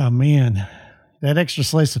 oh man, that extra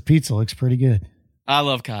slice of pizza looks pretty good. I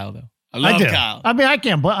love Kyle though. I love Kyle. I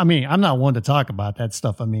mean, I'm not one to talk about that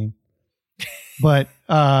stuff. But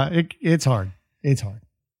it's hard. It's hard.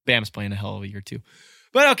 Bam's playing a hell of a year too.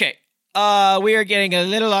 But okay, we are getting a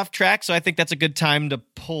little off track, so I think that's a good time to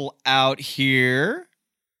pull out here.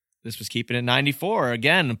 This was Keeping It 94.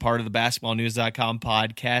 Again, part of the BasketballNews.com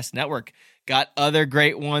podcast network. Got other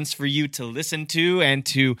great ones for you to listen to and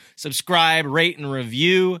to subscribe, rate, and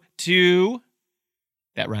review to.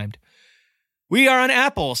 That rhymed. We are on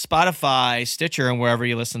Apple, Spotify, Stitcher, and wherever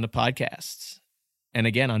you listen to podcasts. And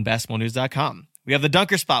again, on BasketballNews.com. We have the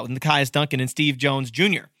Dunker Spot with Nekias Duncan and Steve Jones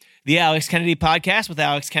Jr., the Alex Kennedy Podcast with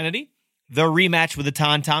Alex Kennedy, the Rematch with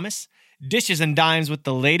Etan Thomas, Dishes and Dimes with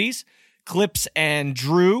the ladies, Clips and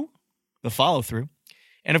Drew, the Follow-Through,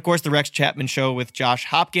 and of course the Rex Chapman Show with Josh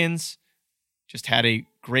Hopkins. Just had a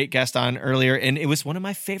great guest on earlier, and it was one of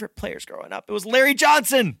my favorite players growing up. It was Larry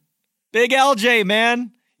Johnson. Big LJ,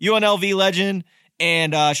 man. UNLV legend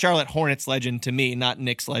and Charlotte Hornets legend to me, not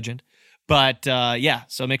Knicks legend. But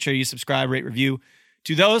so make sure you subscribe, rate, review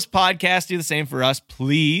to those podcasts. Do the same for us,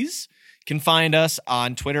 please. You can find us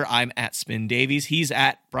on Twitter. I'm at Spin Davies. He's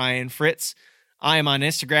at Brian Fritz. I am on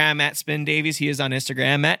Instagram at Spin Davies. He is on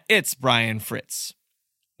Instagram at It's Brian Fritz.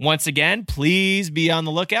 Once again, please be on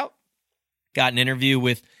the lookout. Got an interview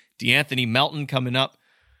with DeAnthony Melton coming up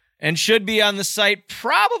and should be on the site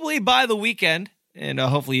probably by the weekend. And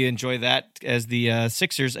hopefully you enjoy that as the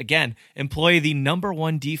Sixers, again, employ the number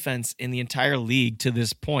one defense in the entire league to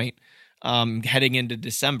this point heading into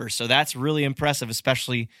December. So that's really impressive,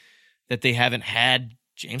 especially that they haven't had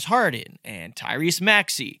James Harden and Tyrese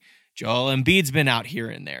Maxey. Joel Embiid's been out here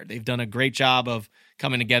and there. They've done a great job of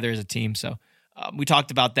coming together as a team. So we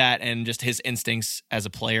talked about that and just his instincts as a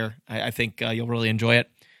player. I think you'll really enjoy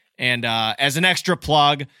it. And as an extra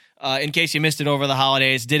plug, in case you missed it over the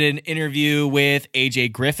holidays, did an interview with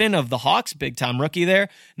AJ Griffin of the Hawks, big-time rookie there,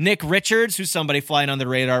 Nick Richards, who's somebody flying on the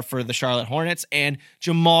radar for the Charlotte Hornets, and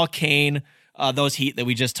Jamal Cain, those Heat that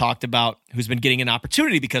we just talked about, who's been getting an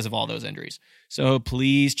opportunity because of all those injuries. So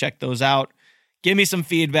please check those out. Give me some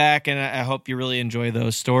feedback, and I hope you really enjoy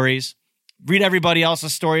those stories. Read everybody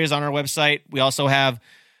else's stories on our website. We also have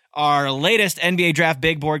our latest NBA draft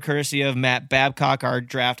big board courtesy of Matt Babcock, our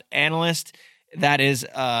draft analyst. That is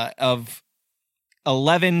of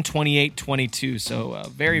 11/28/22. So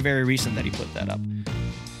very, very recent that he put that up.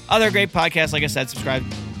 Other great podcasts, like I said, subscribe,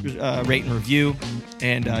 rate, and review,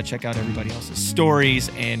 and check out everybody else's stories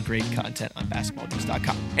and great content on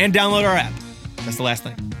basketballnews.com. And download our app. That's the last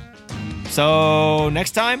thing. So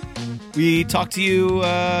next time we talk to you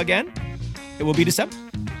again, it will be December.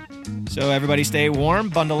 So everybody stay warm,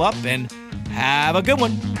 bundle up, and have a good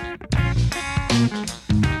one.